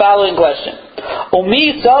asked the following question: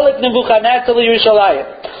 Umi salik Nebuchadnezzar Yerushalayim.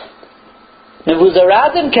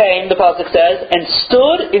 Nebuzaradan came, the pasuk says, and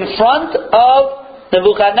stood in front of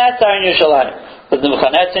Nebuchadnezzar in Yerushalayim. Was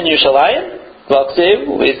Nebuchadnezzar in Yerushalayim? Vaksiv,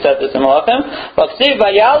 we said this in Malachim. Vaksiv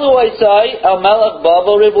vayalu oisai al melech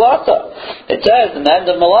Bavel Riblasa. It says in the end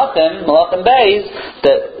of Malachim Beis,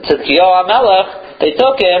 that Tzidkiyahu HaMelech, they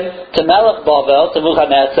took him to Melech Bavel, to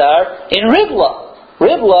Nebuchadnezzar, in Ribla.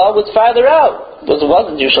 Ribla was farther out. It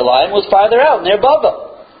wasn't Yerushalayim, it was farther out, near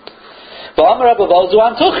Bavel. V'amar Rabbi Bozu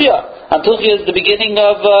Antuchya. Antuchya is the beginning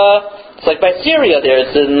of, it's like by Syria there,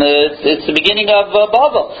 it's the beginning of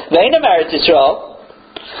Bavel. Ve'ena Eretz Yisrael.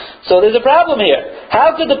 So there's a problem here.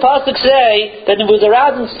 How could the pasuk say that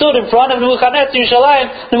Nebuzaradan stood in front of Nebuchadnezzar in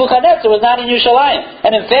Yerushalayim? Nebuchadnezzar was not in Yerushalayim.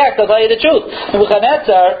 And in fact, I'll tell you the truth.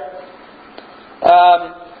 Nebuchadnezzar,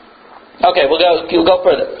 okay, we'll go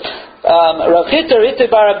further. Rav Chisda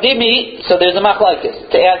Ritzvah bar Abdimi, so there's a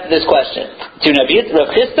machlokes to answer this question. Rav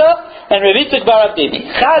Chisda and Rav Yitzchak bar Abdimi.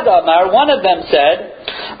 Chad Amar, one of them said,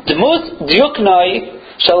 Dmus Dyuknoi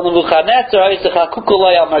Shal Nebuchadnezzar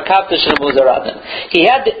Yisachakukuloi Al Markavta Shal Nebuzaradan. He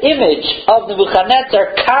had the image of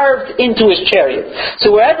Nebuchadnezzar carved into his chariot.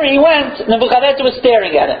 So wherever he went, Nebuchadnezzar was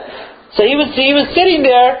staring at him. So he was sitting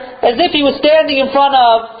there as if he was standing in front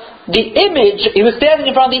of the image, he was standing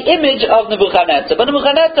in front of the image of Nebuchadnezzar, but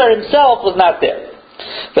Nebuchadnezzar himself was not there.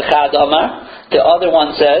 V'chad Amar, the other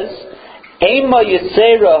one says, Eima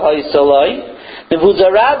Yisera Haisalai.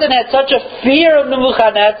 Nebuzaradan had such a fear of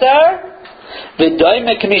Nebuchadnezzar,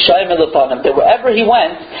 that wherever he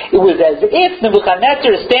went, it was as if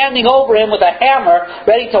Nebuchadnezzar is standing over him with a hammer,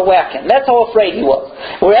 ready to whack him. That's how afraid he was.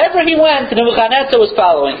 Wherever he went, Nebuchadnezzar was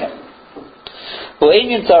following him. What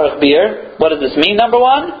does this mean? Number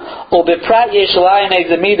one, we're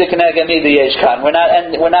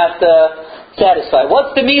not satisfied.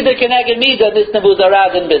 What's the midah keneged midah in this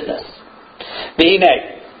Nebuzaradan business?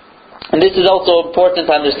 And this is also important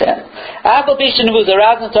to understand. Who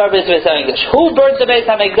burnt the Beis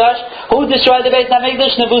Hamikdash? Who destroyed the Beis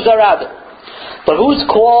Hamikdash? Nebuzaradan. But who's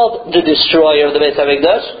called the destroyer of the Beis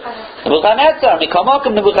Hamikdash? Nebuchadnezzar.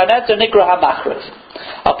 Nebuchadnezzar nikra hamachriv.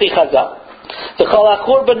 Api Chazal. The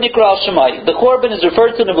Korban Nikra al Shemai. The Korban is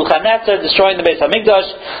referred to Nebuchadnezzar destroying the Beis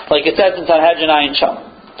Hamikdash, like it says in Sanhedrin Ayin Sham.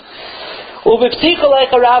 In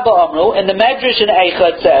the Medrash in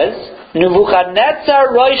Eicha it says,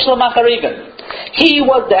 Nebuchadnezzar Roish L'Macharivim. He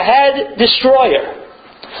was the head destroyer.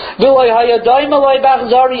 There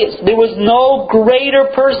was no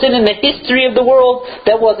greater person in the history of the world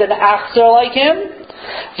that was an achzar like him.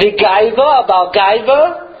 V'gaiva, about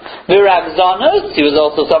gaiva. Viragzanos, he was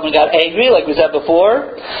also someone who got angry, like we said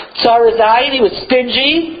before. Tzarazayin, he was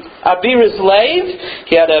stingy. Abir's slave,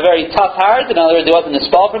 he had a very tough heart. In other words, he wasn't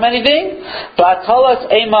expelled from anything. V'atalas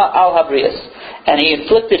ema al habrias, and he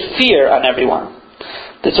inflicted fear on everyone.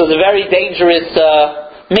 This was a very dangerous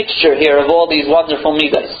mixture here of all these wonderful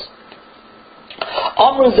midas.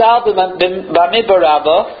 Amru Zal b'Midbar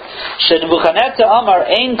Rabbah, sheNebuchadnezzar Amar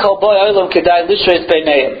ein kol boy olam kedai lishreis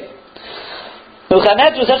beineim.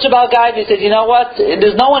 Nebuchadnezzar was such a bad guy, he said, you know what?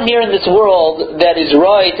 There's no one here in this world that is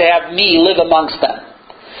right to have me live amongst them.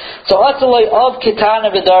 So Atzalai of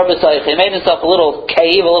Kitana Vidar B'Saich, he made himself a little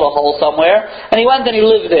cave, a little hole somewhere, and he went and he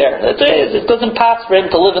lived there. It doesn't pass for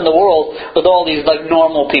him to live in the world with all these like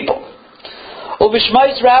normal people.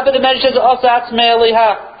 Ubishmais Rabbi, the Medrash says, he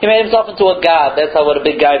made himself into a god. That's how what a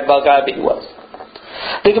big guy he was.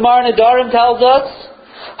 The Gemara in Nedarim tells us,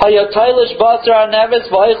 there's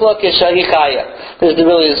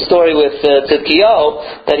really a story with Tzidkiyahu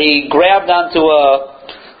that he grabbed onto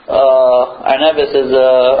Arnevis is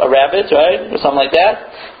a rabbit, right? Or something like that.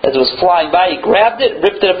 As it was flying by, he grabbed it,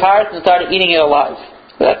 ripped it apart, and started eating it alive.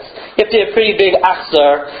 You have to have a pretty big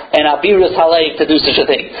achzar and abirus halei to do such a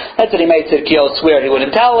thing. That's what he made Tzidkiyahu swear he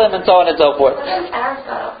wouldn't tell him, and so on and so forth.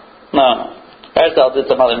 No. Aristotle did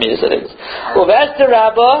some other midas things. With Esther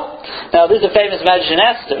Rabbah, now this is a famous Medrash in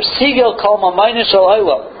Esther. Sigil kol mamayne shel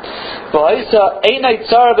olam.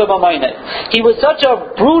 He was such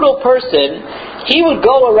a brutal person. He would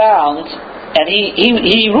go around and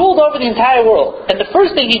he ruled over the entire world. And the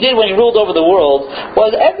first thing he did when he ruled over the world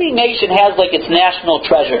was every nation has like its national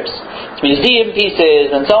treasures, its museum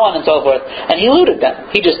pieces, and so on and so forth. And he looted them.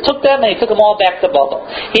 He just took them and he took them all back to Babel.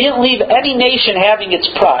 He didn't leave any nation having its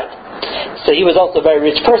pride. So he was also a very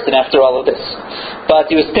rich person after all of this. But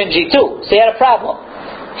he was stingy too. So he had a problem.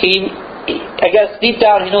 I guess deep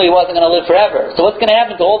down he knew he wasn't going to live forever. So what's going to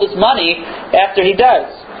happen to all this money after he dies?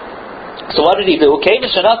 So what did he do? I'm going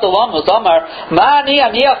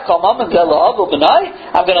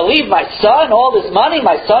to leave my son all this money.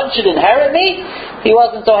 My son should inherit me. He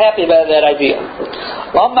wasn't so happy about that idea.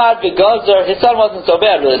 His son wasn't so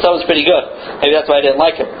bad, really. His son was pretty good. Maybe that's why I didn't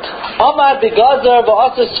like him. So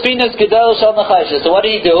what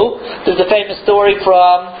did he do? There's a famous story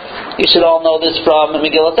from, you should all know this from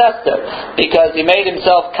Megillah Esther, because he made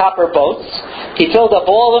himself copper boats. He filled up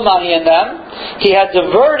all the money in them. He had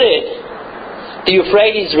diverted the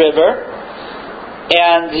Euphrates River,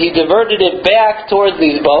 and he diverted it back towards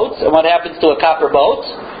these boats. And what happens to a copper boat?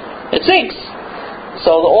 It sinks.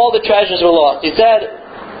 So all the treasures were lost. He said,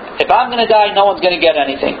 if I'm going to die, no one's going to get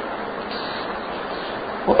anything.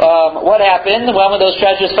 What happened? When were those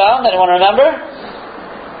treasures found? Anyone remember?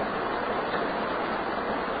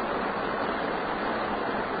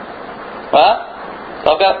 What?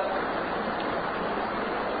 Spoke up?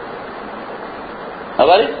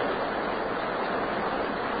 Nobody?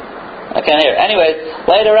 I can't hear. Anyways,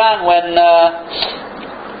 later on when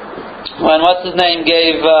what's his name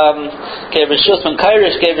gave Rishus, when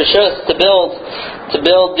Kairish gave Rishus to build the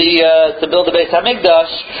Beis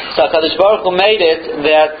Hamikdash, so HaKadosh Baruch Hu made it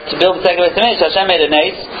that to build the second Beis Hamikdash, Hashem made a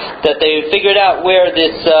nace that they figured out where in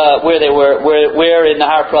the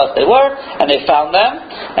Har Pras they were, and they found them,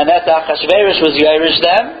 and that's Achashverosh was Yairish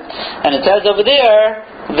them, and it says over there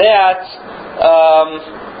that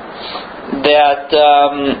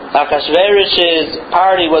Achashverosh's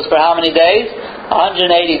party was for how many days?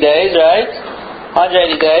 180 days, right?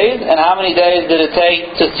 180 days. And how many days did it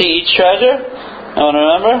take to see each treasure? Anyone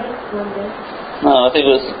remember? 1 day. No, I think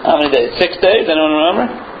it was, how many days? 6 days? Anyone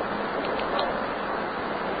remember?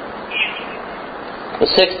 It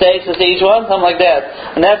was 6 days to see each one? Something like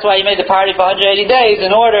that. And that's why he made the party for 180 days,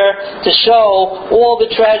 in order to show all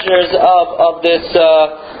the treasures of this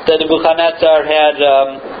that Nebuchadnezzar had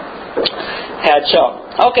shown.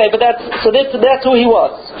 Okay, but that's who he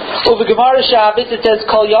was. Over Gemara Shabbos it says,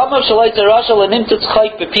 "Kol Yamav Shalaita Rasha Lenimtutz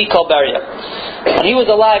Chayk B'Pi Kol Beria." When he was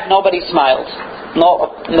alive, nobody smiled.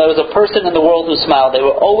 No, there was a person in the world who smiled. They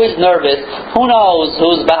were always nervous. Who knows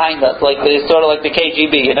who's behind us? Like they sort of like the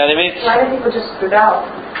KGB. You know what I mean? Why did people just stood out?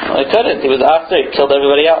 Well, he couldn't. He was after. He killed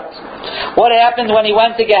everybody else. What happened when he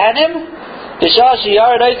went to Gehenim? Gehenim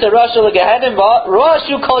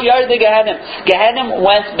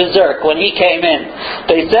went berserk when he came in.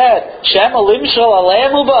 They said, he's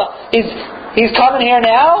coming here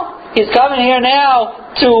now? He's coming here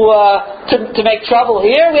now to make trouble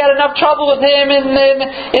here? We had enough trouble with him in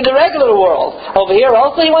the regular world. Over here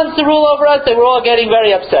also he wants to rule over us? They were all getting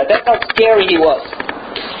very upset. That's how scary he was.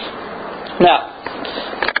 Now,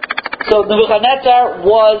 so Nebuchadnezzar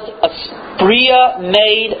was a Bria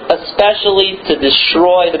made especially to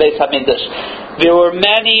destroy the Beis Hamikdash. There were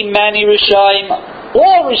many Rishaim,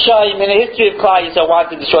 all Rishaim in the history of Klal Yisrael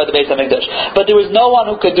wanted to destroy the Beis Hamikdash, but there was no one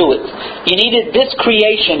who could do it. You needed this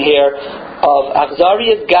creation here of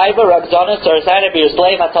Achzarias, Gaiva, Ragzanis, or Zainab, your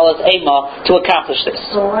slave, Hatalas Ema, to accomplish this.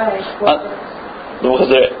 So why? What do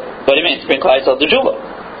you mean? Bring Klal Yisrael to Juba.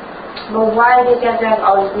 Well, why did you have to have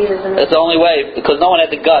all these leaders? That's the only way, because no one had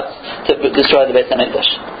the guts to destroy the Beis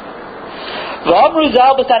Hamikdash. Now,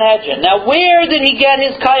 where did he get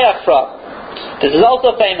his kayak from? This is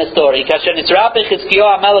also a famous story. The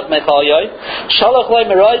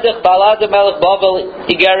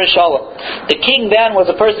king then was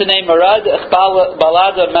a person named Merodach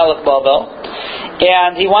Balada Melech Bavel,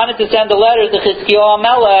 and he wanted to send a letter to Chizkiyahu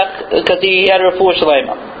Melech because he had a refuah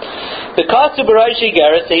shlema. Because to Baroshi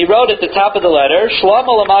Geras, he wrote at the top of the letter, Shalom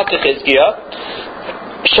Alamaka Chizkiah,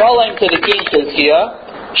 Shalom to the king Chizkiah,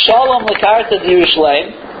 Shalom Lekarta to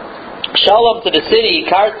Yerushalayim, Shalom to the city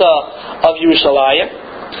Karta of Yerushalayim,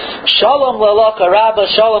 Shalom Lalaka Rabbah,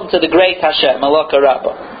 Shalom to the great Hashem, Lalaka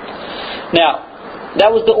Rabbah. Now,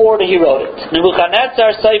 that was the order he wrote it.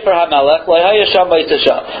 Nebuchadnezzar Sefer HaMelech, Lahayasham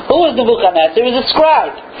Baitasha. Who was Nebuchadnezzar? He was a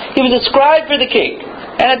scribe. He was a scribe for the king.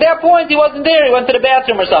 And at that point he wasn't there. He went to the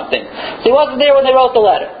bathroom or something. So he wasn't there when they wrote the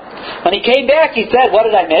letter. When he came back he said, what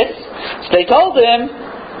did I miss? So they told him,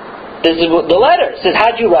 this is the letter. He says,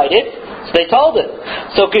 how'd you write it? So they told him.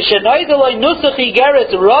 So he ran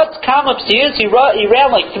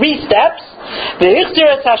like 3 steps.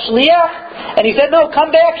 And he said, no, come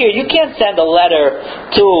back here. You can't send a letter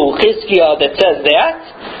to Chizkiah that says that.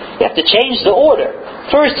 You have to change the order.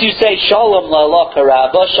 First you say Shalom La'Allah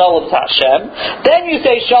Rabbah, Shalom to Hashem. Then you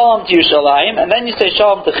say Shalom to Yerushalayim, and then you say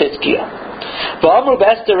Shalom to Chizkiah. V'amru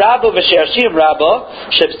b'Esther Rabba v'She'ashim Rabba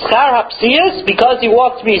sheb'schar hapsiyas, because he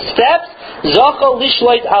walked 3 steps. Zacha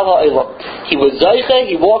lishloit ala olam. He was Zaycha,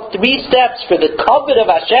 he walked 3 steps for the covet of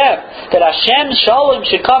Hashem, that Hashem Shalom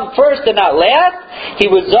should come first and not last. He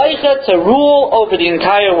was Zaycha to rule over the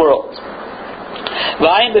entire world.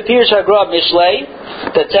 V'ayim b'Pirush HaGra Mishlei,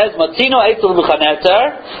 that says Matzino Eitzel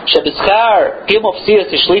Nebuchadnezzar Shebischar Gimel Psiyas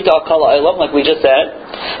Shlita Al Kol Ha'olam, like we just said.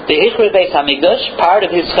 The Hichri Beis Hamikdash, part of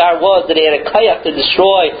his schar was that he had a kayak to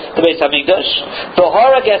destroy the Beis Hamikdash.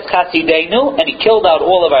 V'harag es Chasidenu, and he killed out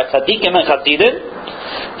all of our tzaddikim and chasidim.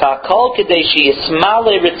 V'akol Kadeshi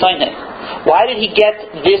Yismale Ritzayneh. Why did he get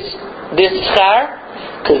this schar?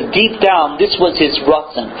 Because deep down, this was his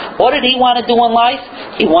ratzon. What did he want to do in life?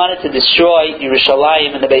 He wanted to destroy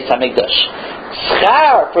Yerushalayim and the Beis Hamikdash.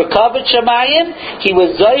 Schar for kavod shamayim, he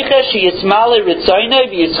was zoicha sheyismale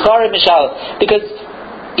ritzayneh v'yischar mishal. Because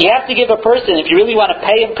you have to give a person, if you really want to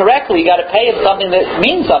pay him correctly, you got to pay him something that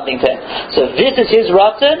means something to him. So if this is his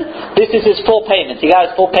ratzon, this is his full payment. He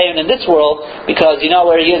got his full payment in this world, because you know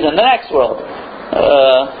where he is in the next world.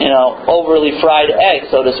 Overly fried egg,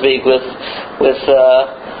 so to speak, with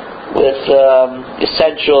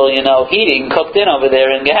essential, heating cooked in over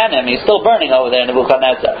there in Gehenna. He's still burning over there in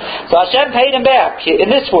Nebuchadnezzar. So Hashem paid him back in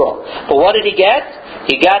this world. But what did he get?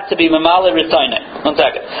 He got to be Mamale Ritzayneh. 1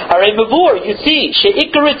 second. Haray Mavur, you see,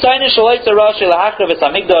 She'ikar Ritzayneh Shaloi Tzara Shelahachra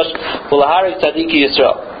V'Samikdash V'Laharik Tzadiki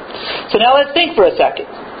Yisrael. So now let's think for a second.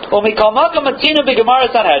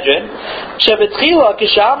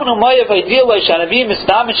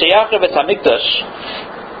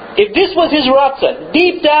 If this was his ratzon,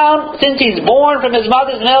 deep down, since he's born from his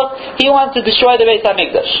mother's milk, he wants to destroy the Beis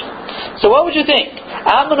Hamikdash. So what would you think?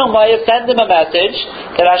 Ammon Umayyav sent him a message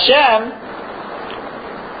that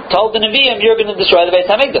Hashem told the Nevi'im, you're going to destroy the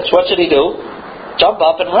Beis Hamikdash. What should he do? Jump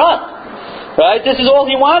up and run. Right? This is all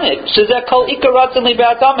he wanted. Shezeh kol ikar ratzon li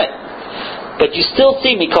be'atameh. But you still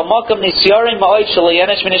see me. He was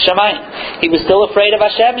still afraid of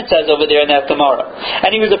Hashem, it says over there in that Gemara.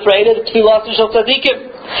 And he was afraid of the Tfilasim Shel Tzadikim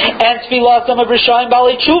and Tfilasim of Rishayim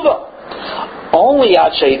Baalei Tshuva. Only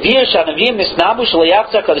until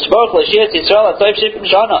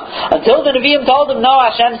the Nevi'im told him, no,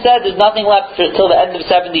 Hashem said there's nothing left until the end of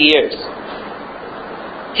 70 years.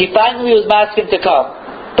 He finally was asking to come.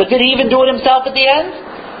 But did he even do it himself at the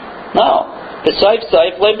end? No. The Saif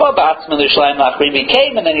Leibabatzman Yerushalayim Lachrim, he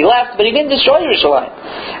came and then he left, but he didn't destroy Yerushalayim.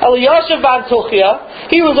 Eliyashiv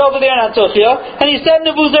Antuchia, he was over there in Antuchia, and he said,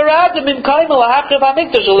 Nebuzaradim im kaim lahachriv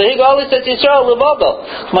hamikdash lehig olis et Yisrael levogo.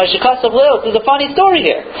 There's a funny story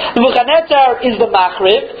here. Nebuchadnezzar is the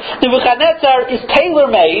machriv. Nebuchadnezzar is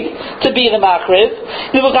tailor-made to be the machriv.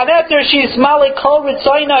 Nebuchadnezzar, she's malik kol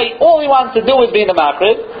ritzaynai, all he wants to do is be the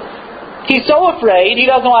machriv. He's so afraid, he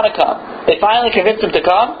doesn't want to come. They finally convince him to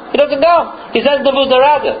come. He doesn't come. He says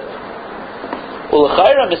Nebuzaradim.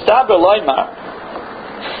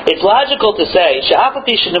 It's logical to say he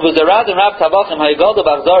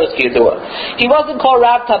wasn't called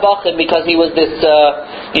Rav Tabachim because he was this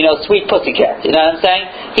sweet pussycat. You know what I'm saying?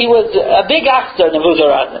 He was a big achzer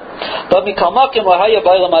Nebuzaradim. But he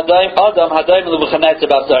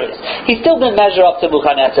still didn't measure up to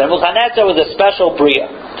Nebuchadnezzar. Nebuchadnezzar was a special bria.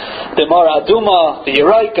 The Mara Aduma, the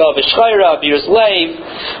Yeroika, the Shchayra, the Yeruslev,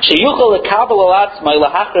 Sheyuchel lekabel alatzmai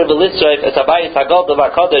lahachar v'lisraif es habayis hagol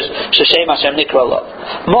v'akadosh sheshem Hashem nikra lo.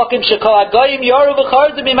 Mokim shekol hagoyim yoru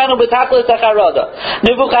v'chardim imenu b'tachlis acharada.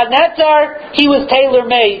 Nebuchadnezzar, he was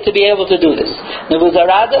tailor-made to be able to do this.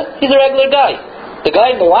 Nebuzaradim, he's a regular guy. The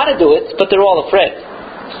guy may want to do it, but they're all afraid.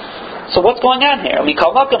 So what's going on here?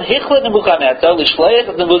 Mikol mokim hichlet Nebuchadnezzar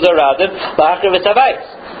l'shleich Nebuzaradim lahachar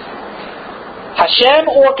v'tavayis. Hashem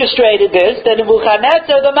orchestrated this, that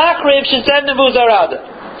Nebuchadnezzar, the Machriv, should send Nebuzaradim.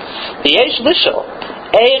 The Yesh Lishol,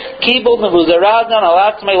 Eich Kibul Nebuzaradim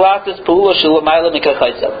Alatzmei Latis Pa'ula Shulamayla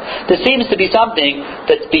Mikachaisav. There seems to be something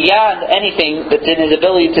that's beyond anything that's in his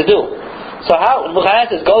ability to do. So how?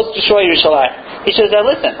 Nebuchadnezzar goes to destroy Yerushalayim. He says,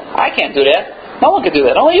 listen, I can't do that. No one can do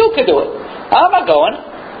that. Only you can do it. I'm not going.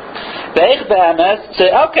 The Eich Be'emes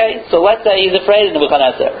say, okay, so let's say he's afraid of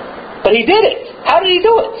Nebuchadnezzar. But he did it. How did he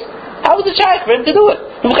do it? How was it shaykh for him to do it?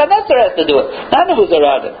 Nebuchadnezzar has to do it, not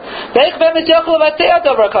Nebuzaradim.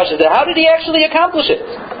 How did he actually accomplish it?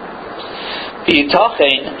 This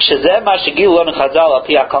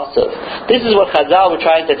is what Chazal were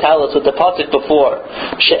trying to tell us with the pasuk before.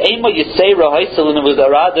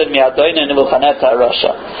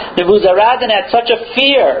 Nebuzaradim had such a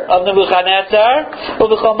fear of Nebuchadnezzar.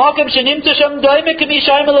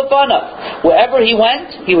 Wherever he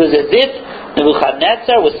went, he was as if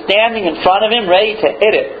Nebuchadnezzar was standing in front of him, ready to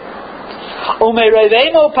hit it. And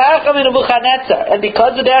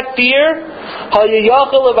because of that fear,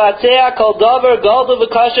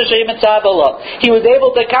 he was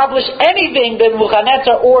able to accomplish anything that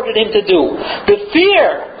Nebuchadnezzar ordered him to do. The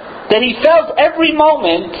fear that he felt every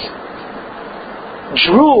moment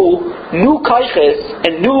drew new kaiches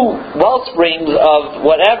and new wellsprings of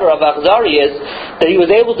whatever, of achzarias, that he was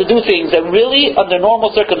able to do things that really, under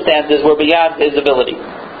normal circumstances, were beyond his ability.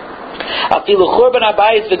 That he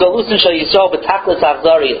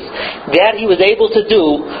was able to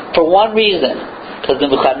do for one reason, because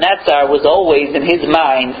Nebuchadnezzar was always in his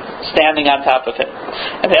mind standing on top of him.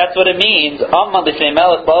 And that's what it means.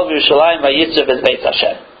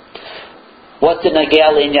 What's in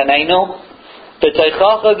Nagel in Yanenu? And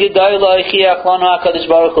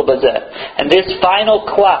this final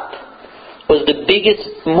clap was the biggest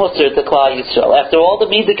musr to Klal Yisrael. After all the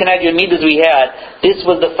midah connected midas we had, this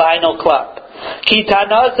was the final clap.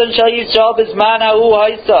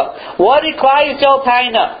 What did Klal Yisrael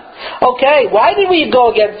taina? Okay, why did we go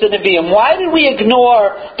against the Nevi'im? Why did we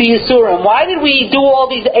ignore the Yisurim? Why did we do all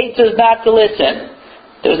these eitzes not to listen?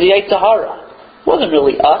 There was the Yetzer Hara. It wasn't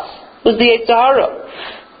really us. It was the Yetzer Hara.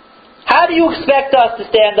 How do you expect us to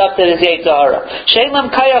stand up to this Yetzer Hara?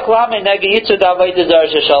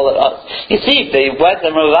 You see, they went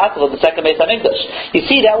and Ravatal, the second Beis HaMikdash. You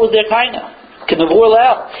see, that was their taina.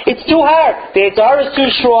 It's too hard. The Yetzer Hara is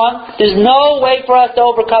too strong. There's no way for us to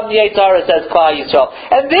overcome the Yetzer Hara, says Klal Yisrael.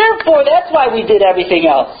 And therefore, that's why we did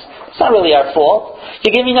everything else. It's not really our fault.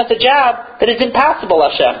 You're giving us a job that is impossible,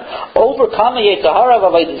 Hashem. Overcome the Yetzer Hara of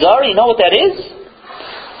Avodah Zarah, you know what that is?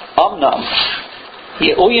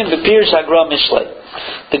 Ye'uyim b'pirish HaGra Mishlei.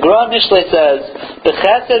 The Gra Mishlei says,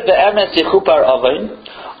 "B'chesed v'emes yichupar avin,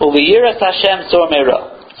 u'v'yiras Hashem sor meira."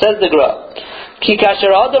 Says the Gra, "Ki kasher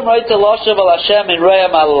adam roitze loshav al Hashem in reya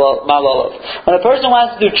malolav." When a person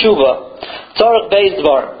wants to do tshuva, tzorach beis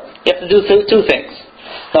dvar, you have to do two things.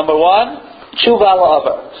 Number one, tshuva al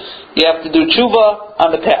avar. You have to do tshuva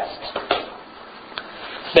on the past.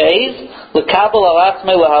 Beis l'kabel al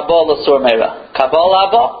atzmei l'habal l'sor meira. Kabal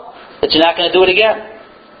haba, that you're not going to do it again.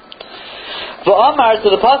 V'amar, so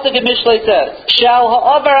the pasuk in Mishlei says, "Shal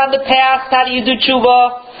ha'avar on the past, how do you do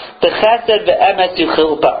tshuva? The chesed ve'emes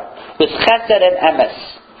yuchilpar, with chesed and emes.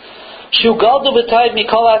 Shugaldu b'tayv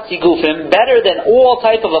mikol hatzigufim, better than all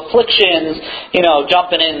type of afflictions.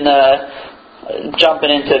 Jumping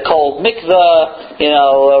into cold mikveh,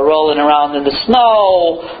 rolling around in the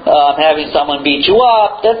snow, having someone beat you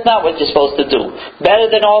up. That's not what you're supposed to do. Better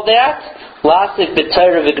than all that, lasik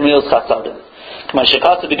b'tayr v'gemilas chasadim."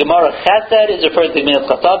 Chesed is referred to Gemilas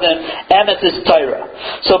Chasadim, Emes is Torah.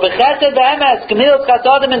 So b'chesed v'emes, Gemilas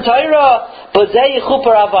Chasadim and Torah, b'zeh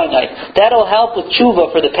yichupar avaynai. That'll help with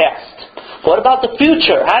tshuva for the past. What about the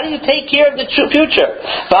future? How do you take care of the future?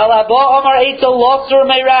 How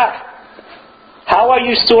are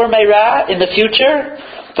you sur meira in the future?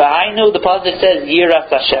 The pasuk says Yiras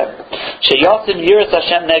Hashem. Sheyosim Yiras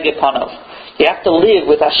Hashem neged panav. You have to live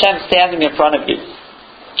with Hashem standing in front of you.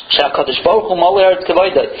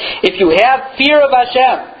 If you have fear of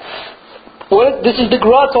Hashem, this is the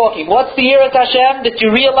Gra talking. What's the Yiras Hashem? That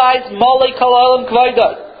you realize Molei Kol Olam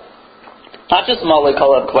K'vaydai. Not just Molei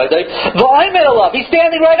Kol Olam K'vaydai. V'aymed Alav. He's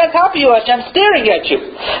standing right on top of you, Hashem, staring at you.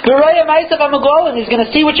 V'raya Ma'asav HaMegolin. He's going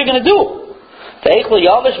to see what you're going to do. How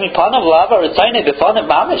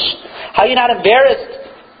are you not embarrassed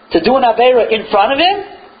to do an Aveira in front of him?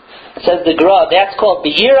 Says the Gra, that's called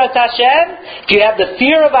B'yiras Hashem. If you have the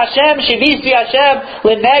fear of Hashem, Shivisi Hashem,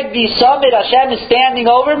 L'negdi Summit, Hashem is standing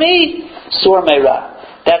over me, Sur Meira.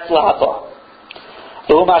 That's Lava.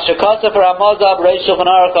 The Ramah starts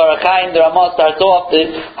off the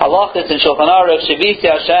halachas in Shulchan Aruch, Shivisi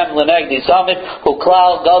Hashem, L'negdi Summit,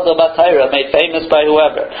 Huklal Gadol Batayra, made famous by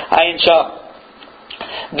whoever. Ayin Sham.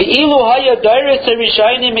 If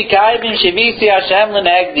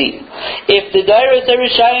the Dairis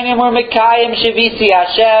HaRishayim were Mekayim Shivisi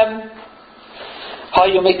Hashem,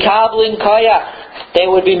 Hayu Mekablin Kayach, they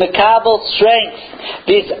would be Mekabel strength,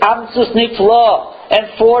 this Amtzus Nifla and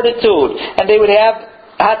fortitude, and they would have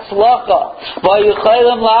Hatzlacha.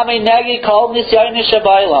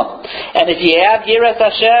 And if you have Yiras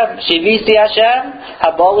Hashem, Shivisi Hashem,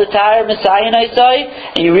 Habolitar Messiah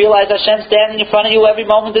Naisai, and you realize Hashem standing in front of you every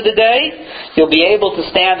moment of the day, you'll be able to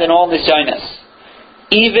stand in all Nisyonis.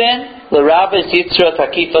 Even the Rabbis Yitzra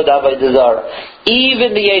Takifa D'Avodah Zarah.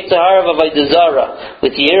 Even the Yetzer Hara of Avodah Zarah,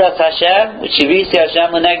 with Yiras Hashem, with Shivisi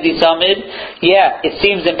Hashem L'negdi Samid, it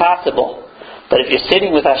seems impossible. But if you're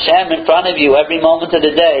sitting with Hashem in front of you every moment of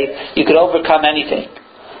the day, you could overcome anything.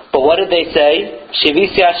 But what did they say?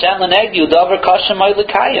 Shivisi Hashem l'negdi udavar kashem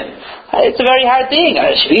l'kayim. It's a very hard thing.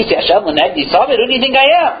 Shivisi Hashem l'negdi samid. Who do you think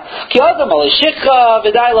I am? Ki adam alishikha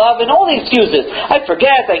v'dai love and all the excuses. I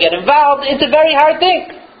forget. I get involved. It's a very hard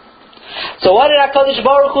thing. So what did HaKadosh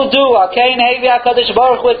Baruch Hu do? Akain hevi HaKadosh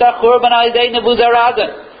Baruch Hu et ha'churban al-yedei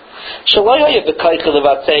nebuzaradan. He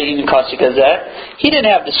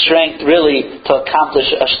didn't have the strength really to accomplish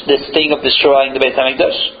this thing of destroying the Beit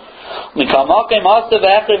HaMikdash.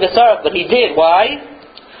 But he did. Why?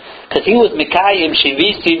 Because he was Mikayim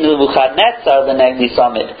Shivisi Nebuchadnezzar L'Negdi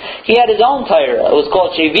Summit. He had his own Torah. It was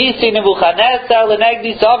called Shivisi Nebuchadnezzar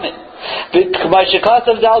L'Negdi Summit. As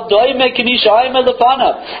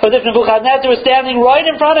if Nebuchadnezzar was standing right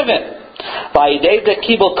in front of him.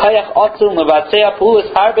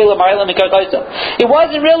 It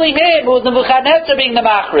wasn't really him, it was Nebuchadnezzar being the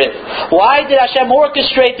Machrif. Why did Hashem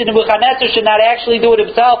orchestrate that Nebuchadnezzar should not actually do it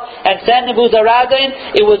himself and send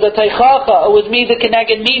Nebuzaradan? It was a Teichacha, it was Mida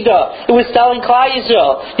Keneged Mida, it was telling Klal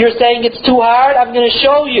Yisrael, you're saying it's too hard, I'm going to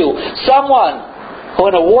show you someone who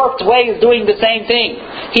in a warped way is doing the same thing.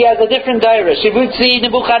 He has a different daira. Shivutzi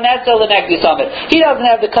Nebuchadnezzar l'negdi summit. He doesn't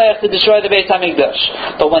have the kayach to destroy the Beit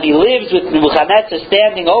HaMikdash. But when he lives with Nebuchadnezzar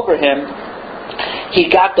standing over him, he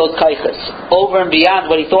got those kaychas over and beyond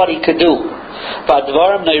what he thought he could do.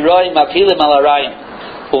 V'advarim neiroim apilim al arayim.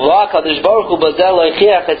 HaKadosh Baruch Hu bazel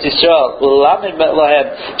loichiach et Yisrael u'lamed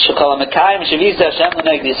lahem shekol ha'mekayim shivisi Hashem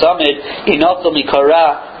l'negdi summit inotzel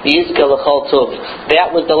mikara. That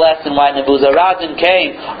was the lesson why Nebuzaradan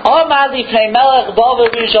came.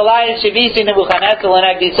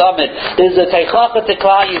 This is a teichacha to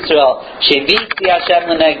Klal Yisrael.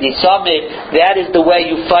 That is the way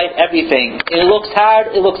you fight everything. It looks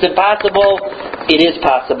hard, it looks impossible. It is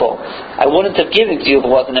possible. I wouldn't have given it to you if it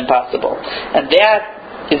wasn't impossible. And that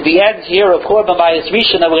is the end here of Korban Bayis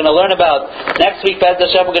Rishon that we're going to learn about. Next week, Be'ez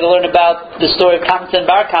Hashem, we're going to learn about the story of Kamsa and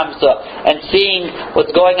Bar Kamsa and seeing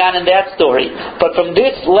what's going on in that story. But from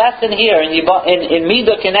this lesson here in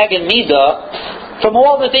Mida Keneged Mida, from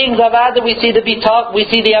all the things Avada we see the Bitach, we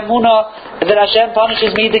see the Amunah that Hashem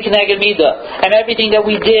punishes Mida Keneged Mida, and everything that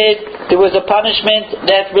we did, there was a punishment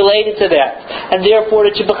that related to that, and therefore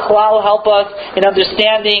it should Bechlal help us in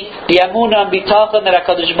understanding the Amunah and Bitachon that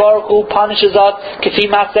HaKadosh Baruch Hu punishes us Kefi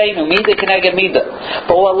Maseinu Mida Keneged Mida.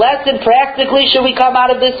 But what lesson practically should we come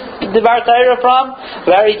out of this Devar Torah from?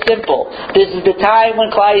 Very simple. This is the time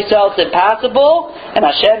when Klal Yisrael is impossible, and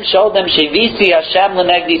Hashem showed them Shivisi Hashem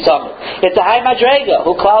L'Negdi Summit. It's a high madrega.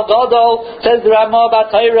 Who Klal Godol says the Ramah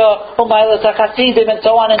about Torah, who Mailas HaChasidim, and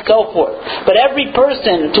so on and so forth. But every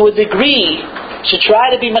person, to a degree, should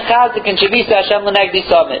try to be mechazik and Shivisi Hashem L'Negdi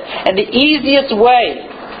Summit. And the easiest way,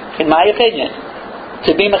 in my opinion,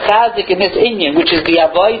 to be mechazik in this inyan, which is the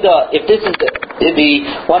avodah, if this is the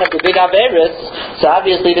one of the big averis, so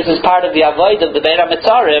obviously this is part of the avodah of the Beis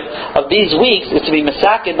HaMetzarim of these weeks, is to be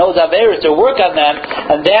mechazik in those averis or work on them,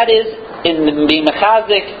 and that is in being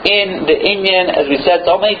mechazik in the inyan, as we said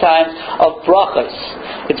so many times, of brachas.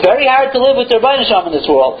 It's very hard to live with the Rebbeinu Shalom in this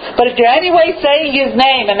world. But if you're anyway saying His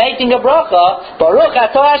name and making a bracha, Baruch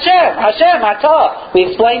Atah Hashem, Hashem Atah. We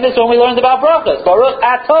explained this when we learned about brachas. Baruch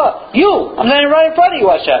Atah, you. I'm standing right in front of you,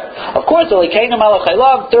 Hashem. Of course, Elokeinu Melech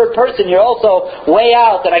Haolam, third person, you're also way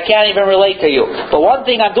out that I can't even relate to you. But one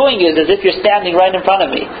thing I'm doing is as if you're standing right in front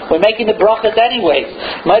of me. We're making the brachas anyways.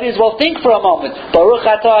 Might as well think for a moment. Baruch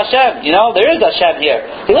Atah Hashem. You know, there is Hashem here.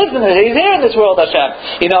 He lives in this. He's here in this world,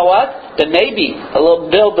 Hashem. You know what? Then maybe a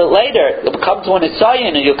little bit later you'll come to an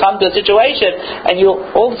Isayan and you'll come to a situation and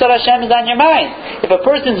all of a sudden Hashem is on your mind. If a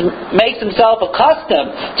person makes himself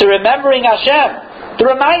accustomed to remembering Hashem,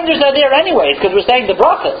 the reminders are there anyways because we're saying the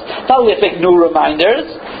brachas. Not we have to make new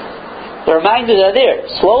reminders. The reminders are there.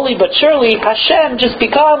 Slowly but surely Hashem just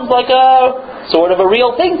becomes like a sort of a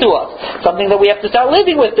real thing to us. Something that we have to start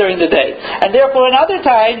living with during the day. And therefore in other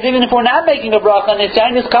times, even if we're not making a bracha and it's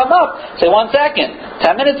time to come up, say 1 second,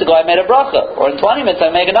 10 minutes ago I made a bracha, or in 20 minutes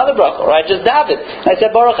I make another bracha, or I just davened, and I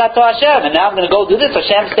said Baruch Atah Hashem, and now I'm going to go do this.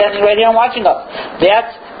 Hashem's standing right here and watching us.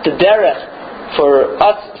 That's the derech for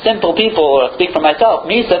us simple people, or speak for myself,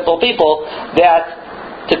 me simple people, that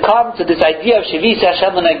to come to this idea of Shivisi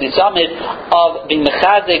Hashem L'Negdi Summit, of being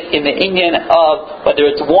mechazik in the inyan of whether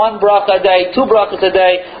it's 1 bracha a day, 2 brachas a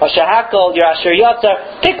day, or shahakol, your asher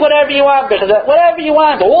yatzar, pick whatever you want, because whatever you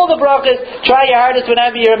want, all the brachas, try your hardest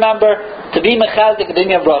whenever you remember to be mechazik in the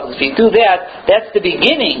inyan of brachas. If you do that, that's the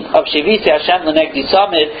beginning of Shivisi Hashem L'Negdi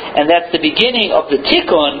Summit, and that's the beginning of the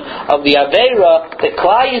tikkun of the aveira that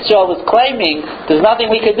Klal Yisrael was claiming. There's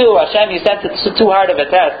nothing we could do. Hashem, you sent it too hard of a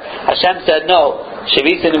test. Hashem said no.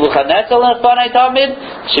 Shivisi Nebuchadnezzar l'nefanei tamid,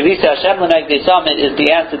 Shavisa Hashem L'Negdi Summit is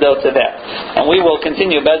the antidote to that. And we will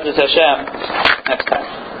continue Be'ezus Hashem next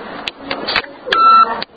time.